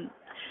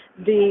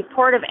 the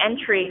port of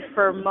entry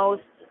for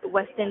most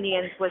West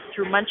Indians was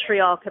through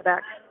Montreal,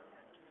 Quebec,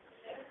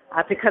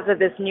 because of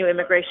this new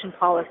immigration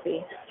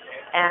policy.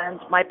 And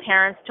my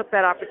parents took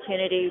that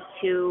opportunity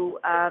to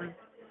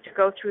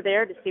go through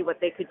there to see what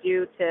they could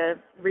do to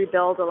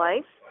rebuild a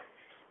life.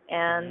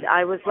 And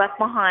I was left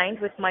behind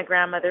with my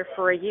grandmother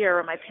for a year,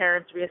 and my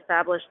parents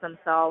reestablished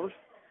themselves,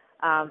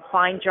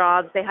 find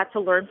jobs. They had to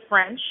learn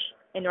French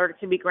in order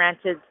to be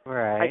granted,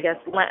 right, I guess,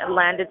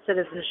 landed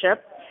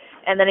citizenship.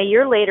 And then a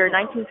year later,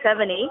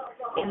 1970,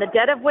 in the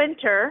dead of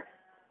winter,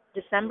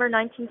 December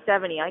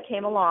 1970, I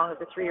came along as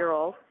a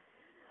 3-year-old.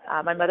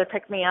 My mother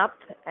picked me up,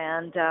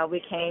 and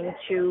we came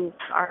to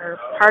our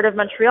part of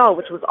Montreal,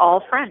 which was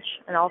all French,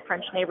 and all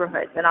French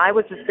neighborhoods. And I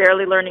was just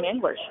barely learning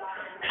English.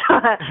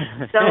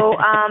 So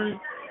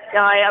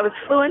I was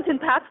fluent in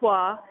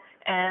patois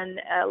and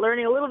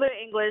learning a little bit of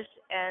English,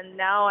 and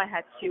now I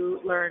had to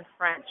learn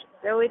French.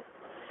 So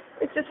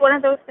it's just one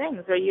of those things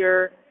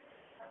where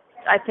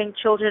I think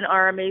children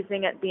are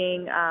amazing at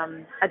being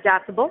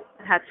adaptable.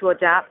 I had to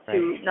adapt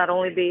to not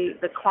only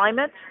the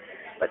climate,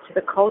 but to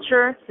the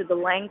culture, to the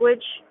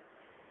language.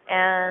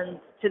 And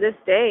to this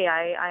day,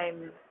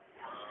 I'm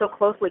so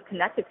closely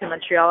connected to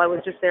Montreal. I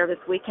was just there this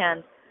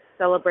weekend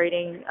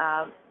celebrating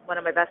one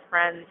of my best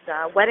friend's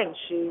wedding.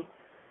 She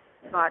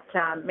got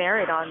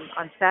married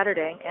on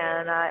Saturday,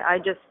 and I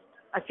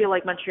feel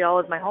like Montreal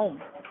is my home,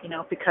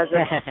 because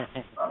of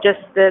just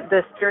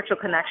the spiritual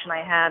connection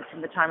I had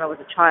from the time I was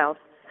a child.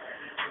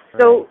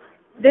 Right. So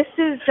this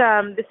is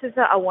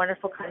a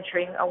wonderful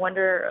country, a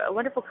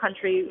wonderful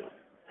country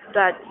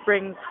that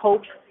brings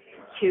hope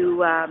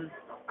to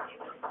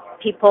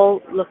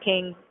people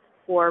looking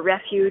for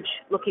refuge,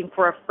 looking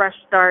for a fresh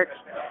start,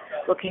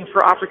 looking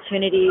for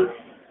opportunities.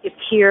 It's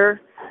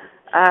here.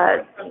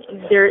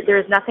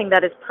 There's nothing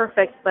that is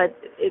perfect, but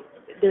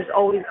there's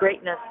always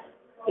greatness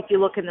if you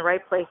look in the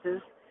right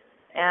places.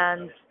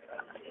 And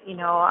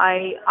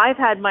I've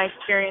had my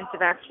experience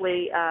of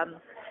actually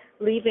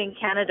leaving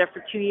Canada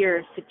for 2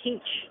 years to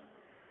teach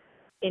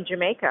in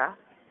Jamaica,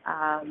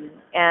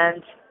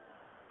 and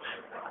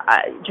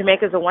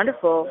Jamaica is a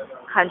wonderful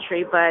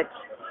country, but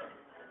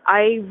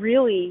I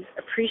really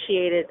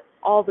appreciated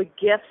all the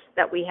gifts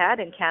that we had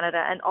in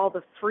Canada and all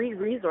the free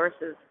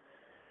resources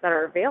that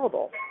are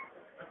available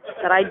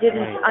that I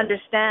didn't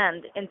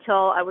understand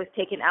until I was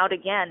taken out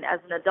again as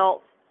an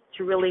adult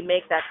to really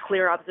make that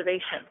clear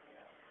observation.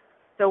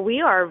 So we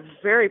are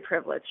very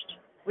privileged.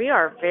 We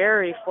are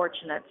very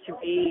fortunate to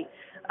be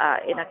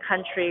in a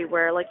country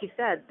where, like you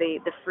said, the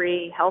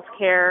free health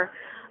care,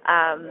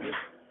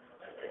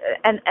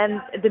 and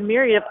the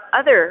myriad of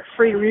other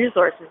free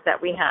resources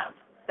that we have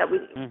that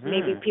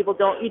maybe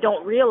you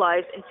don't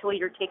realize until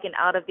you're taken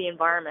out of the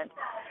environment,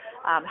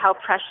 how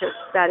precious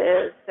that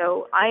is.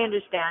 So I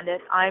understand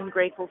it. I'm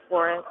grateful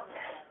for it,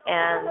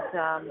 and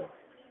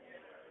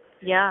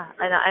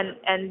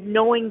and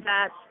knowing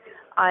that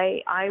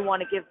I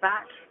want to give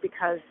back,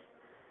 because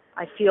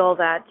I feel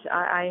that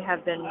I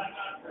have been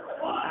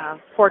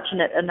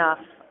fortunate enough.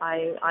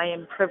 I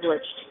am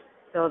privileged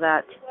so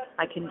that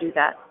I can do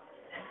that.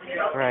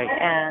 Right.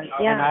 And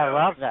I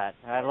love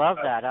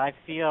that. I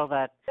feel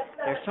that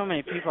there's so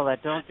many people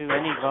that don't do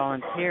any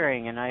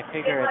volunteering, and I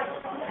figure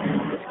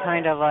it's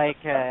kind of like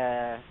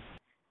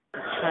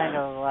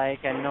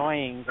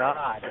annoying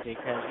God,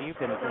 because you've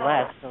been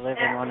blessed to live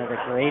in one of the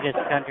greatest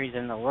countries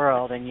in the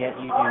world, and yet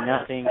you do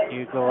nothing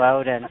to go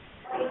out and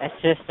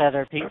assist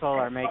other people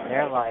or make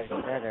their lives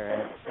better.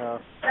 And so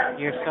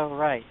you're so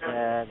right.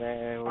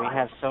 We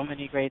have so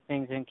many great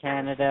things in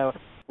Canada.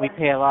 We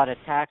pay a lot of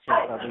taxes,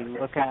 but we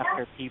look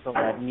after people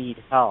that need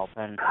help,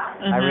 and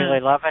I really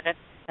love it.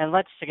 And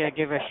let's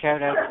give a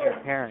shout out to your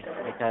parents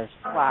because,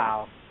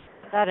 wow,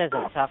 that is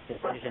a tough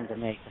decision to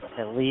make,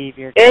 to leave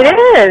your It child.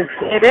 is.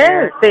 It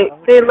is.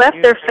 They left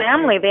their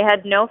family. They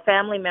had no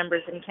family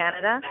members in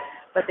Canada,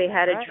 but they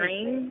had a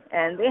dream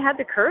and they had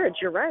the courage.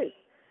 You're right.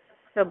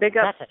 So big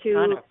ups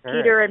to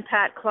Peter and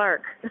Pat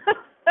Clarke.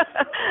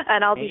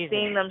 And I'll be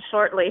seeing them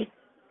shortly.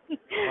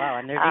 Wow,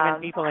 and there's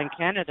even people in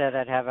Canada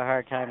that have a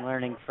hard time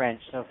learning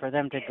French. So for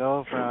them to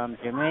go from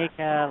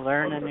Jamaica,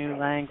 learn a new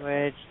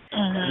language,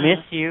 miss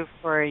you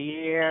for a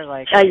year,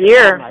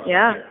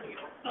 Yeah.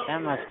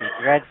 That must be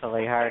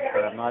dreadfully hard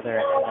for a mother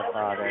and a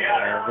father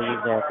to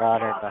leave their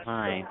daughter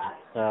behind.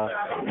 So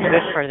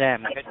good for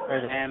them,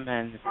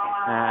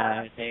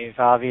 and they've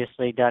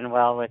obviously done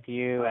well with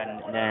you,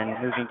 and then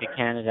moving to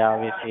Canada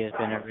obviously has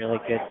been a really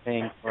good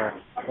thing for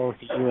both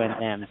you and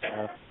them.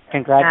 So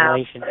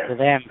congratulations to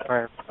them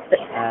for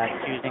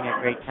choosing a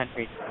great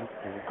country to come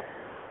to.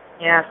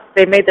 Yes,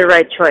 they made the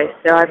right choice,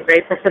 so I'm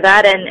grateful for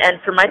that. And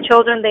for my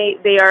children,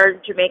 they are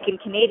Jamaican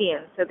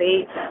Canadian, so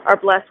they are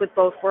blessed with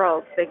both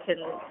worlds. They can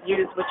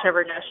use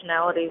whichever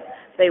nationality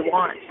they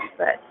want.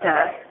 But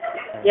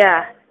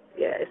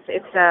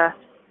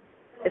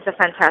it's a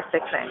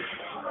fantastic thing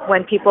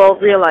when people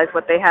realize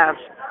what they have.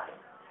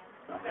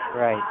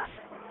 Right.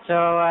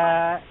 So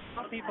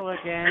tell people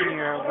again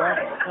your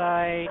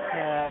website,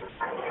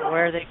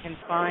 where they can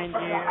find you.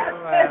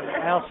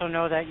 I also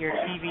know that your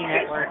TV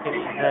network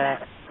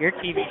your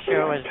TV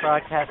show is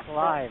broadcast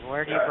live.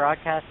 Where do you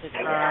broadcast it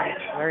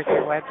from? Where's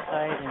your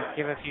website? And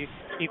give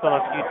people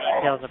a few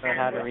details about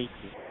how to reach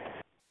you.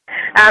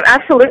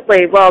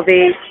 Absolutely. Well,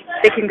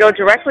 they can go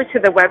directly to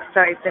the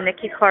website, the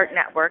Nikki Clarke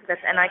Network.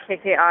 That's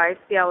NIKKICLARKE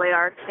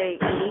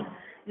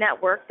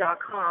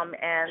network.com,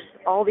 and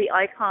all the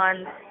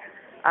icons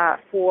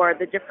for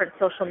the different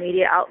social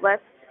media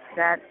outlets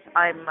that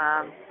I'm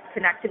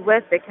connected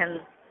with. They can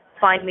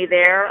find me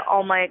there.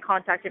 All my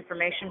contact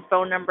information,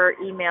 phone number,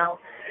 email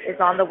is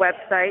on the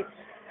website.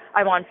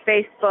 I'm on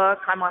Facebook.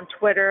 I'm on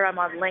Twitter. I'm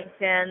on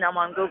LinkedIn. I'm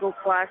on Google+.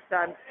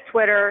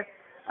 Twitter,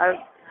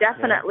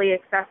 definitely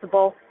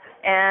accessible.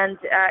 And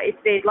if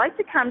they'd like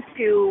to come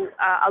to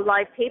a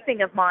live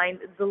taping of mine,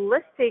 the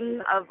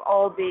listing of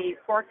all the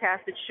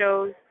forecasted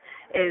shows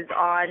is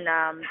on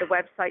the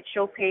website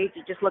show page.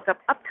 You just look up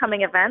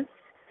upcoming events,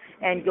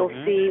 and you'll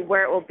see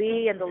where it will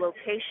be and the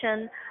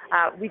location.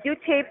 We do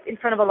tape in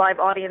front of a live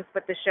audience,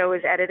 but the show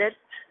is edited,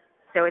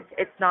 so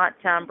it's not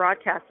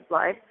broadcasted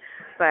live.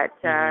 But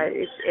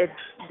it's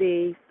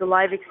the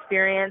live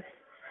experience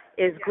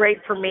is great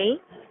for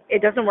me.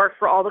 It doesn't work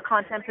for all the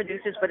content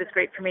producers, but it's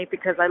great for me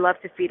because I love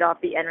to feed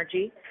off the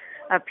energy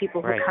of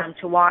people who come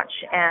to watch,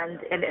 and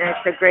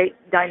it's a great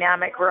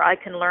dynamic where I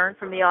can learn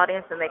from the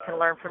audience and they can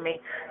learn from me.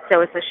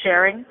 So it's a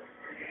sharing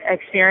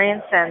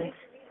experience, and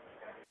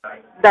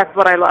that's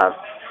what I love.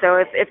 So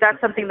if that's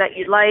something that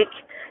you'd like,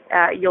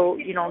 you'll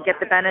get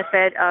the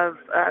benefit of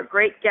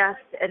great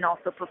guests and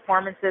also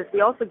performances.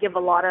 We also give a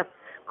lot of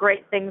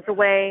great things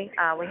away.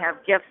 We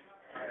have gifts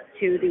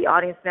to the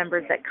audience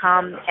members that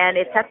come, and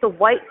it's at the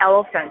White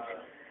Elephant.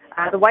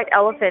 The White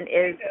Elephant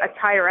is a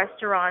Thai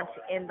restaurant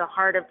in the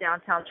heart of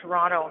downtown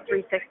Toronto,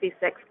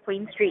 366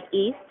 Queen Street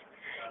East,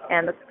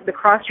 and the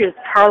cross street is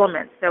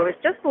Parliament. So it's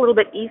just a little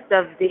bit east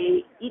of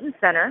the Eaton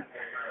Centre.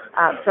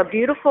 So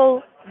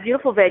beautiful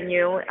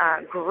venue,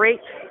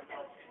 great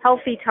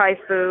healthy Thai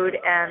food,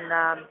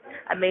 and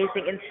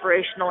amazing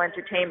inspirational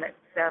entertainment.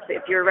 So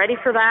if you're ready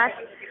for that,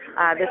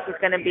 this is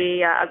going to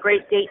be a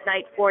great date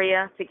night for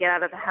you to get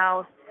out of the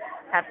house,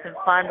 have some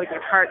fun with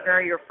your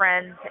partner, your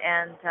friends,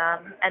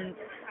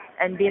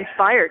 and be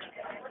inspired.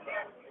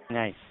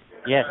 Nice.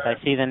 Yes, I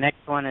see the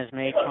next one is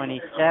May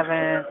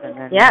 27th, and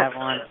then you have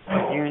one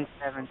June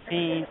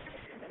 17th.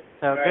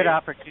 So good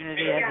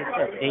opportunity, as I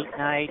said, date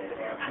night,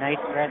 nice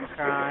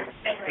restaurant,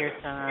 hear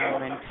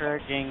some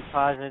encouraging,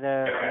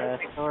 positive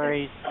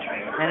stories.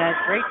 And it's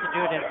great to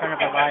do it in front of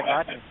a live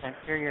audience. I'm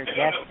sure your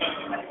guests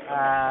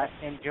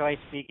enjoy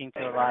speaking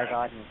to a live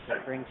audience.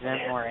 It brings them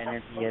more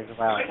energy as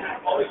well.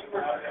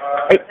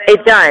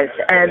 It does.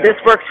 And this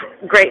works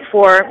great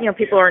for,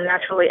 people who are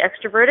naturally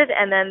extroverted.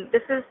 And then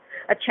this is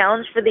a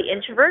challenge for the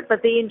introvert,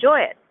 but they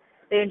enjoy it.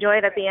 They enjoy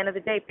it at the end of the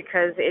day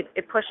because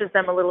it pushes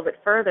them a little bit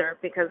further,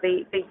 because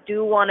they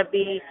do want to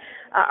be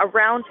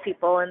around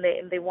people, and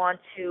they want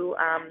to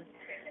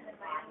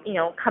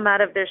come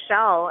out of their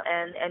shell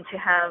and to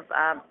have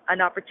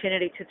an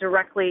opportunity to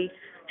directly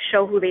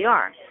show who they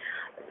are.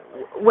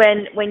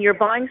 When you're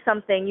buying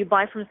something, you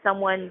buy from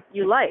someone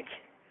you like.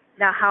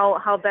 Now,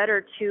 how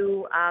better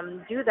to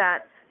do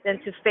that than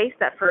to face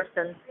that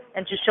person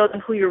and to show them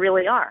who you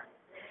really are?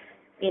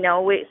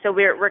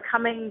 We're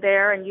coming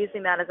there and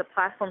using that as a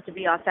platform to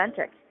be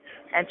authentic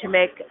and to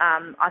make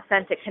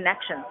authentic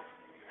connections.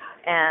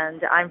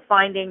 And I'm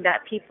finding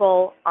that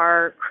people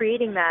are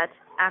creating that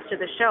after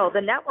the show.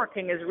 The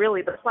networking is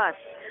really the plus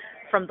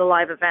from the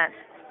live event.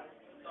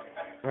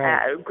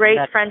 Right. Great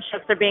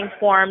friendships are being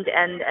formed,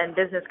 and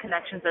business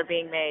connections are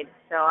being made.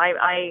 So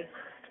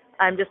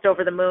I'm just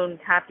over the moon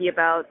happy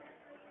about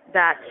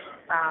that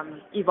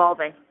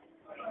evolving.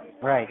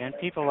 Right, and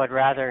people would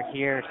rather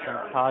hear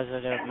some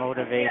positive,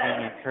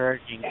 motivating,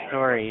 encouraging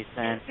stories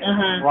than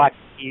Mhm.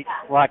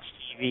 watch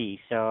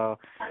TV. So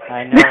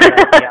I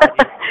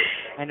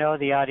know that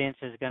the audience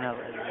is gonna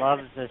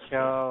loves the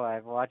show.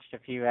 I've watched a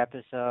few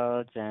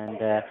episodes, and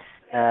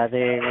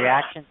the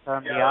reaction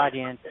from the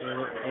audience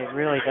it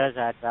really does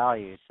add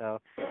value. So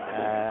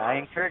I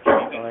encourage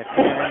people if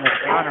you're in the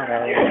Toronto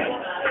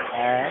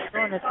area, go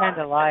and attend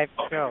a live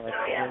show.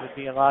 It would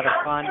be a lot of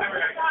fun,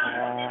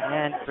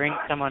 and bring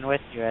someone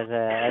with you as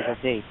a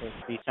date. It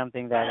would be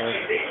something that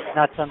is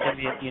not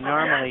something that you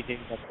normally do,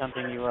 but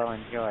something you will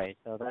enjoy.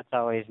 So that's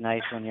always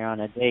nice when you're on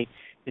a date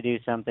to do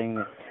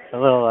something a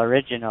little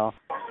original,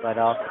 but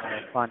also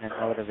fun and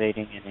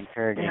motivating and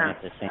encouraging Yeah.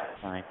 at the same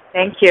time.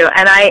 Thank you.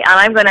 And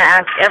I'm going to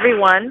ask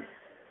everyone.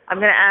 I'm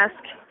going to ask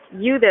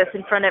you this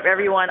in front of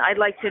everyone. I'd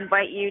like to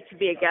invite you to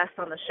be a guest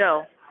on the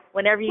show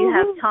whenever you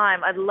have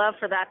time. I'd love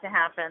for that to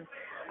happen.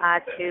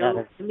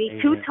 To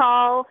meet Too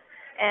Tall,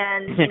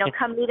 and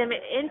come meet him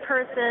in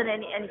person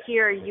and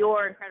hear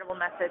your incredible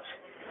message.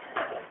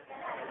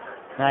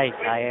 Nice.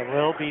 I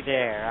will be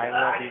there.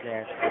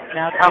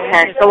 Now,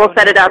 okay, so we'll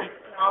set it up.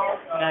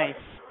 Nice.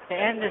 To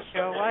end the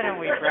show, why don't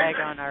we brag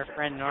on our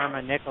friend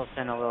Norma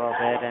Nicholson a little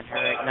bit and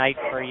her Ignite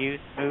for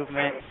Youth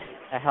movement,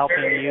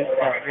 helping youth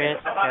at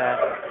risk.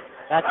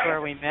 That's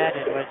where we met.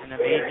 It was an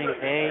amazing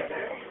day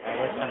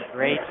with some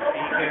great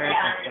speakers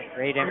and some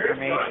great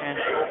information.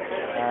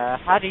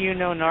 How do you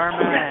know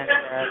Norma?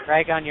 And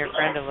brag on your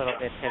friend a little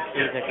bit because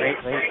she's a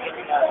great lady.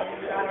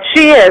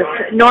 She is.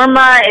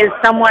 Norma is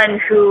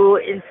someone who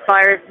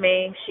inspires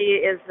me.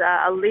 She is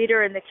a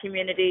leader in the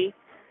community.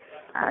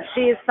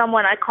 She is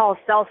someone I call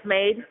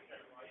self-made.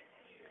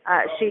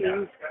 She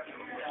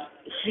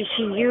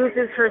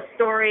uses her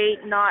story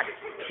not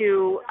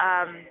to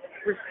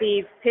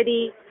receive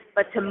pity,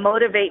 but to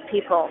motivate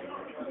people,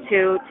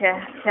 to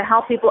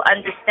help people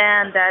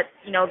understand that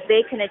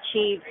they can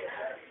achieve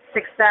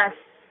success,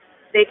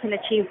 they can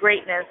achieve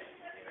greatness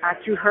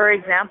through her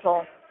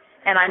example.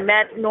 And I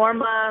met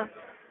Norma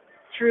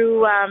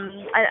through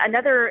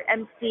another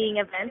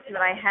emceeing event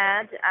that I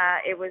had.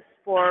 It was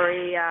for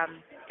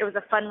it was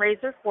a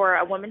fundraiser for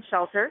a women's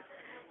shelter,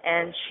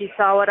 and she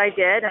saw what I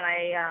did, and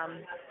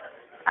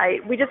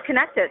we just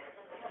connected.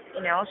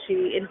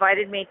 She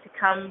invited me to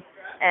come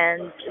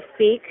and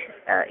speak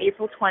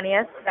April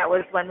 20th. That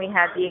was when we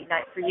had the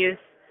Ignite for Youth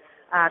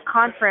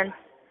conference,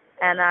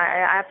 and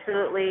I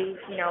absolutely,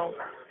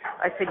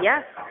 I said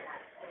yes.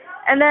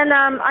 And then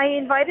I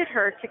invited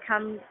her to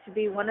come to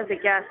be one of the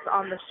guests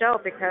on the show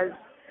because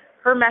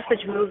her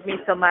message moved me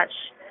so much.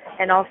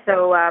 And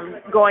also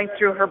going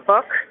through her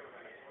book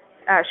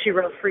she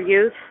wrote for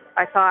youth,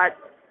 I thought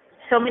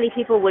so many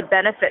people would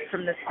benefit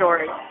from this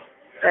story.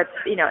 That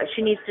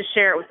she needs to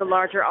share it with a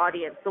larger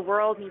audience. The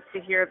world needs to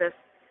hear this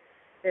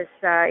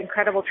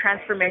incredible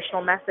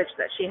transformational message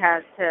that she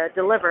has to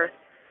deliver.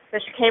 So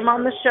she came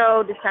on the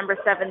show December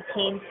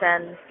 17th,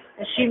 and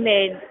she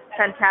made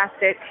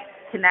fantastic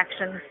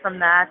connections from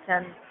that,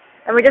 and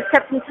we just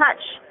kept in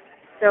touch.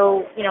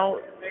 So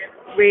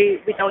we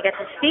don't get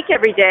to speak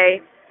every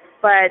day,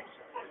 but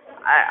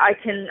I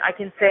can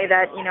say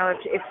that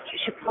if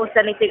she posts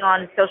anything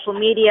on social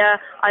media,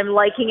 I'm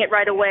liking it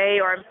right away,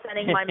 or I'm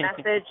sending my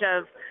message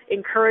of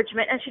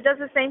encouragement, and she does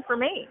the same for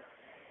me.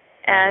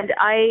 And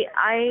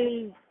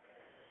I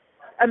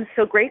am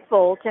so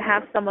grateful to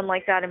have someone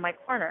like that in my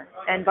corner,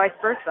 and vice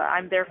versa.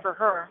 I'm there for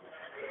her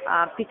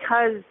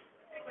because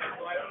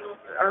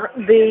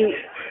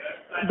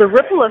the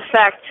ripple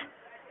effect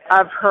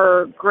of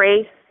her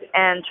grace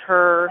and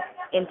her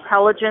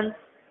intelligence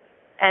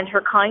and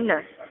her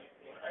kindness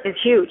is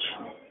huge.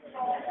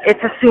 It's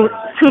a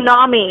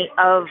tsunami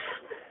of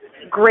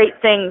great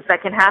things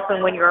that can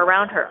happen when you're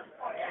around her.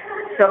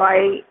 So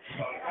I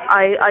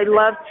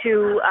love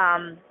to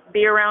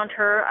be around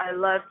her. I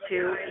love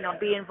to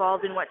be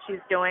involved in what she's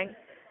doing,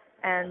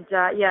 and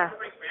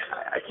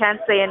I can't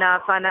say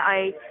enough. And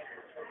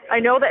I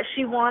know that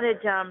she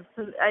wanted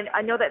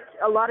I know that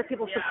a lot of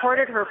people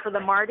supported her for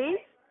the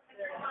Marty.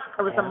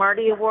 It was the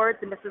Marty Awards,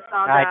 the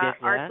Mississauga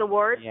Arts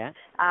Awards.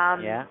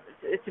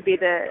 To be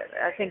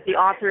I think the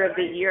author of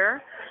the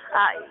year.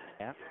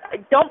 I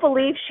don't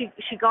believe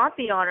she got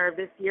the honor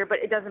this year, but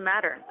it doesn't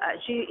matter.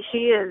 She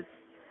is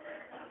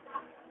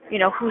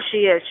who she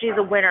is. She's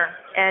a winner,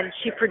 and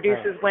she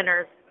produces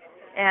winners.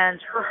 And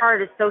her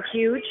heart is so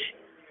huge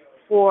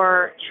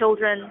for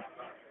children,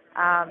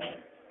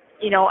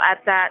 at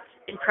that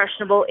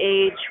impressionable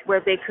age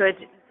where they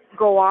could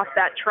go off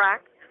that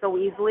track so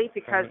easily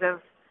because of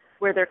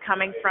where they're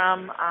coming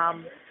from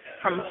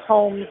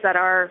homes that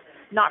are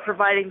not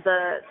providing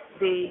the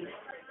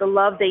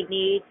love they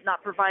need,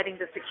 not providing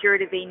the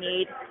security they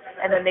need,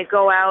 and then they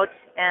go out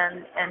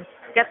and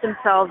get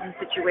themselves in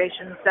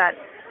situations that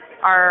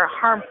are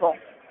harmful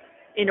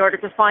in order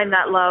to find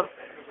that love.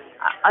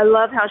 I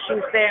love how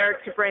she's there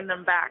to bring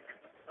them back,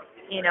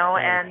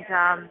 and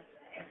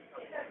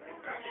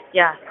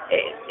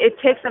it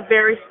takes a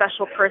very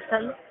special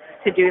person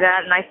to do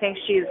that, and I think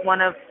she's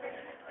one of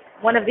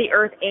the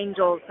earth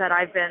angels that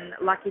I've been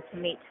lucky to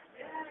meet.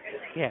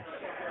 Yes,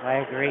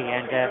 I agree.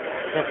 And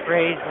the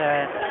phrase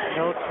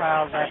 "no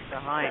child left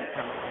behind"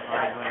 comes to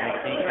mind when I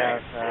think of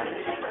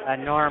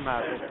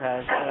Norma,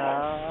 because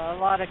a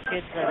lot of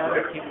kids that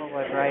other people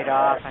would write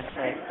off and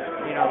say,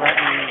 let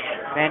me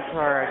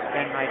mentor or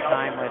spend my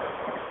time with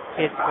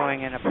kids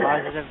going in a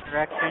positive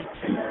direction.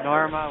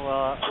 Norma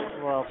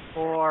will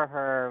pour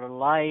her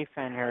life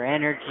and her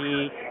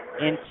energy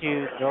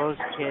into those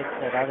kids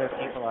that other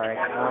people are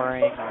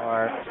ignoring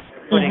or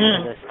putting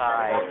to the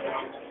side.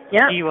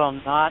 Yeah. She will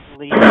not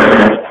leave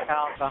any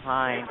child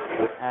behind,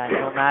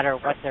 no matter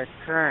what their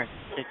current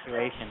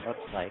situation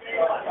looks like.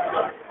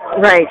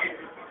 Right.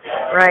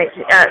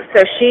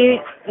 So she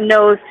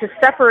knows to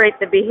separate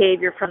the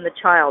behavior from the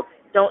child.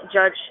 Don't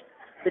judge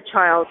the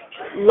child.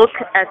 Look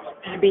at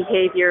the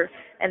behavior,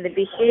 and the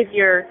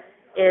behavior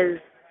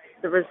is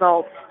the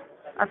result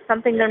of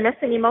something they're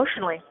missing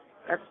emotionally.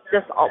 That's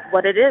just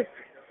what it is.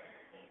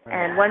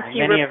 And once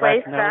you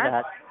replace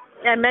that,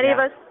 and many of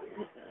us,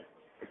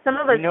 some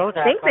of us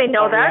think they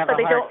know that, but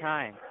they don't.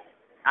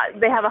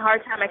 They have a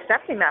hard time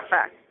accepting that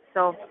fact.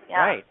 So,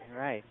 yeah.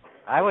 Right.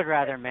 I would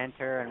rather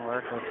mentor and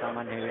work with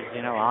someone who's,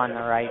 on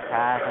the right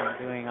path and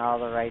doing all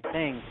the right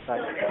things, but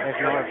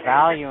there's more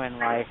value in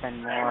life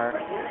and more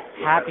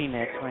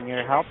happiness when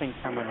you're helping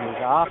someone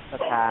who's off the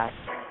path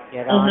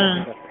get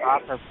on to the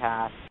proper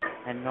path.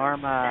 And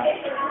Norma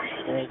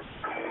is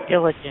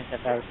diligent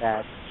about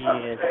that. She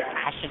is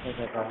passionate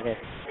about it.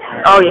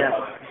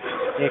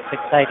 It's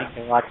exciting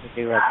to watch her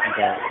do what she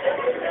does.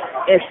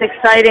 It's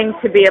exciting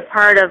to be a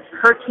part of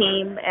her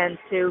team and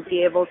to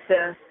be able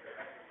to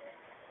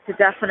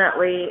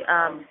definitely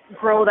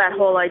grow that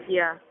whole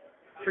idea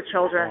for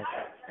children.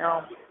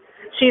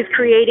 She's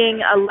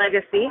creating a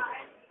legacy.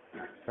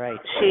 Right.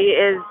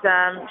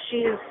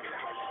 She's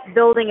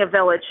building a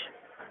village,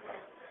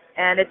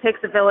 and it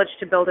takes a village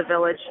to build a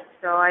village.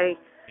 So I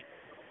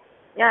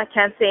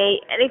can't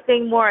say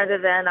anything more other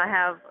than I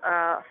have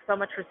so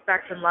much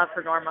respect and love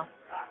for Norma.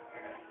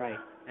 Right.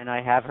 And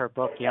I have her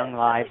book, Young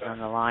Lives, on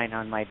the line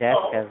on my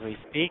desk as we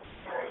speak,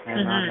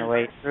 and on the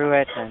way through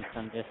it, and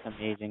some just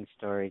amazing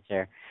stories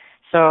there.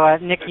 So,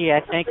 Nikki,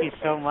 I thank you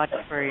so much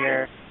for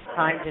your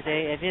time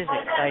today. It is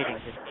exciting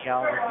to see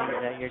all the things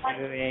that you're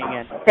doing,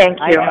 and thank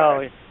you.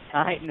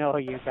 I know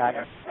you got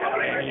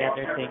many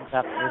other things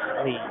up your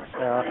sleeve.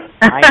 So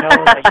I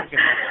know that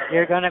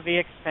you're going to be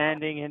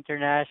expanding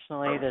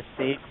internationally. The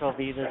States will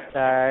be the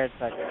start,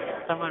 but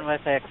someone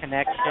with a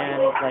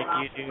connection like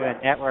you do, a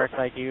network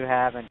like you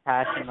have, and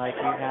passion like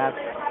you have,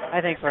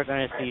 I think we're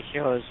going to see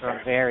shows from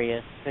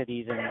various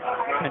cities and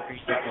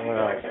countries of the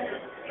world.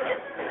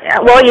 Yeah,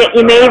 well,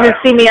 you may even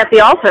see me at the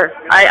altar.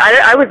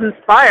 I was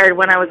inspired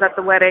when I was at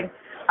the wedding.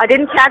 I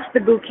didn't catch the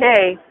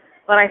bouquet,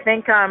 but I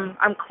think I'm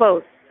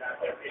close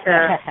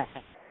to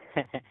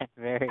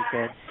very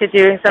good. To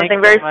doing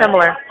something very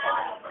similar.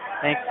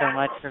 Thanks so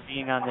much for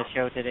being on the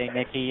show today,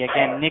 Nikki.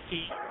 Again,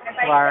 Nikki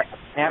Clarke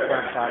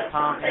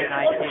Network.com,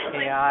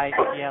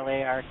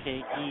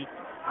 NIKKICLARKE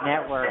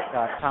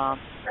Network.com.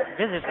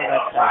 Visit the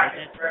website.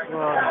 It's cool.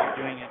 You're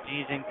doing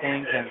amazing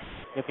things, and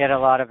you'll get a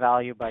lot of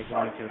value by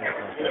going to it.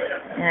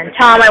 And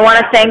Tom, I want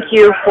to thank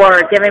you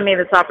for giving me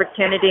this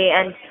opportunity,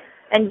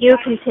 and you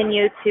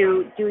continue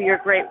to do your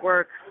great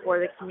work for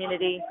the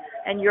community,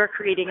 and you're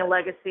creating a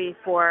legacy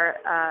for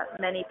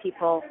many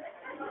people.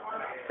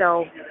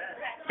 So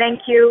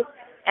thank you,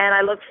 and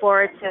I look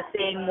forward to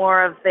seeing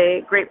more of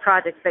the great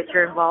projects that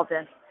you're involved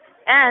in.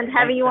 And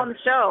having you on the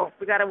show.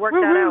 We got to work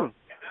that out.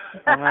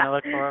 I'm going to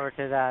look forward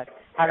to that.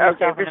 Have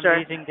yourself an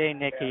amazing day,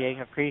 Nikki. I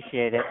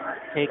appreciate it.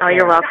 Take care.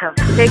 You're welcome.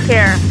 Take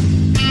care.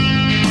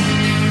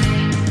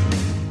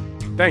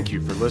 Thank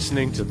you for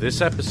listening to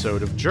this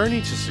episode of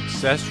Journey to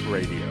Success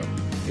Radio.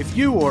 If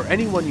you or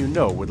anyone you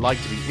know would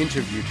like to be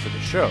interviewed for the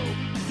show,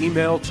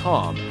 email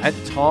Tom at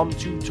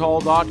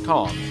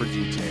tom2tall.com for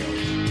details.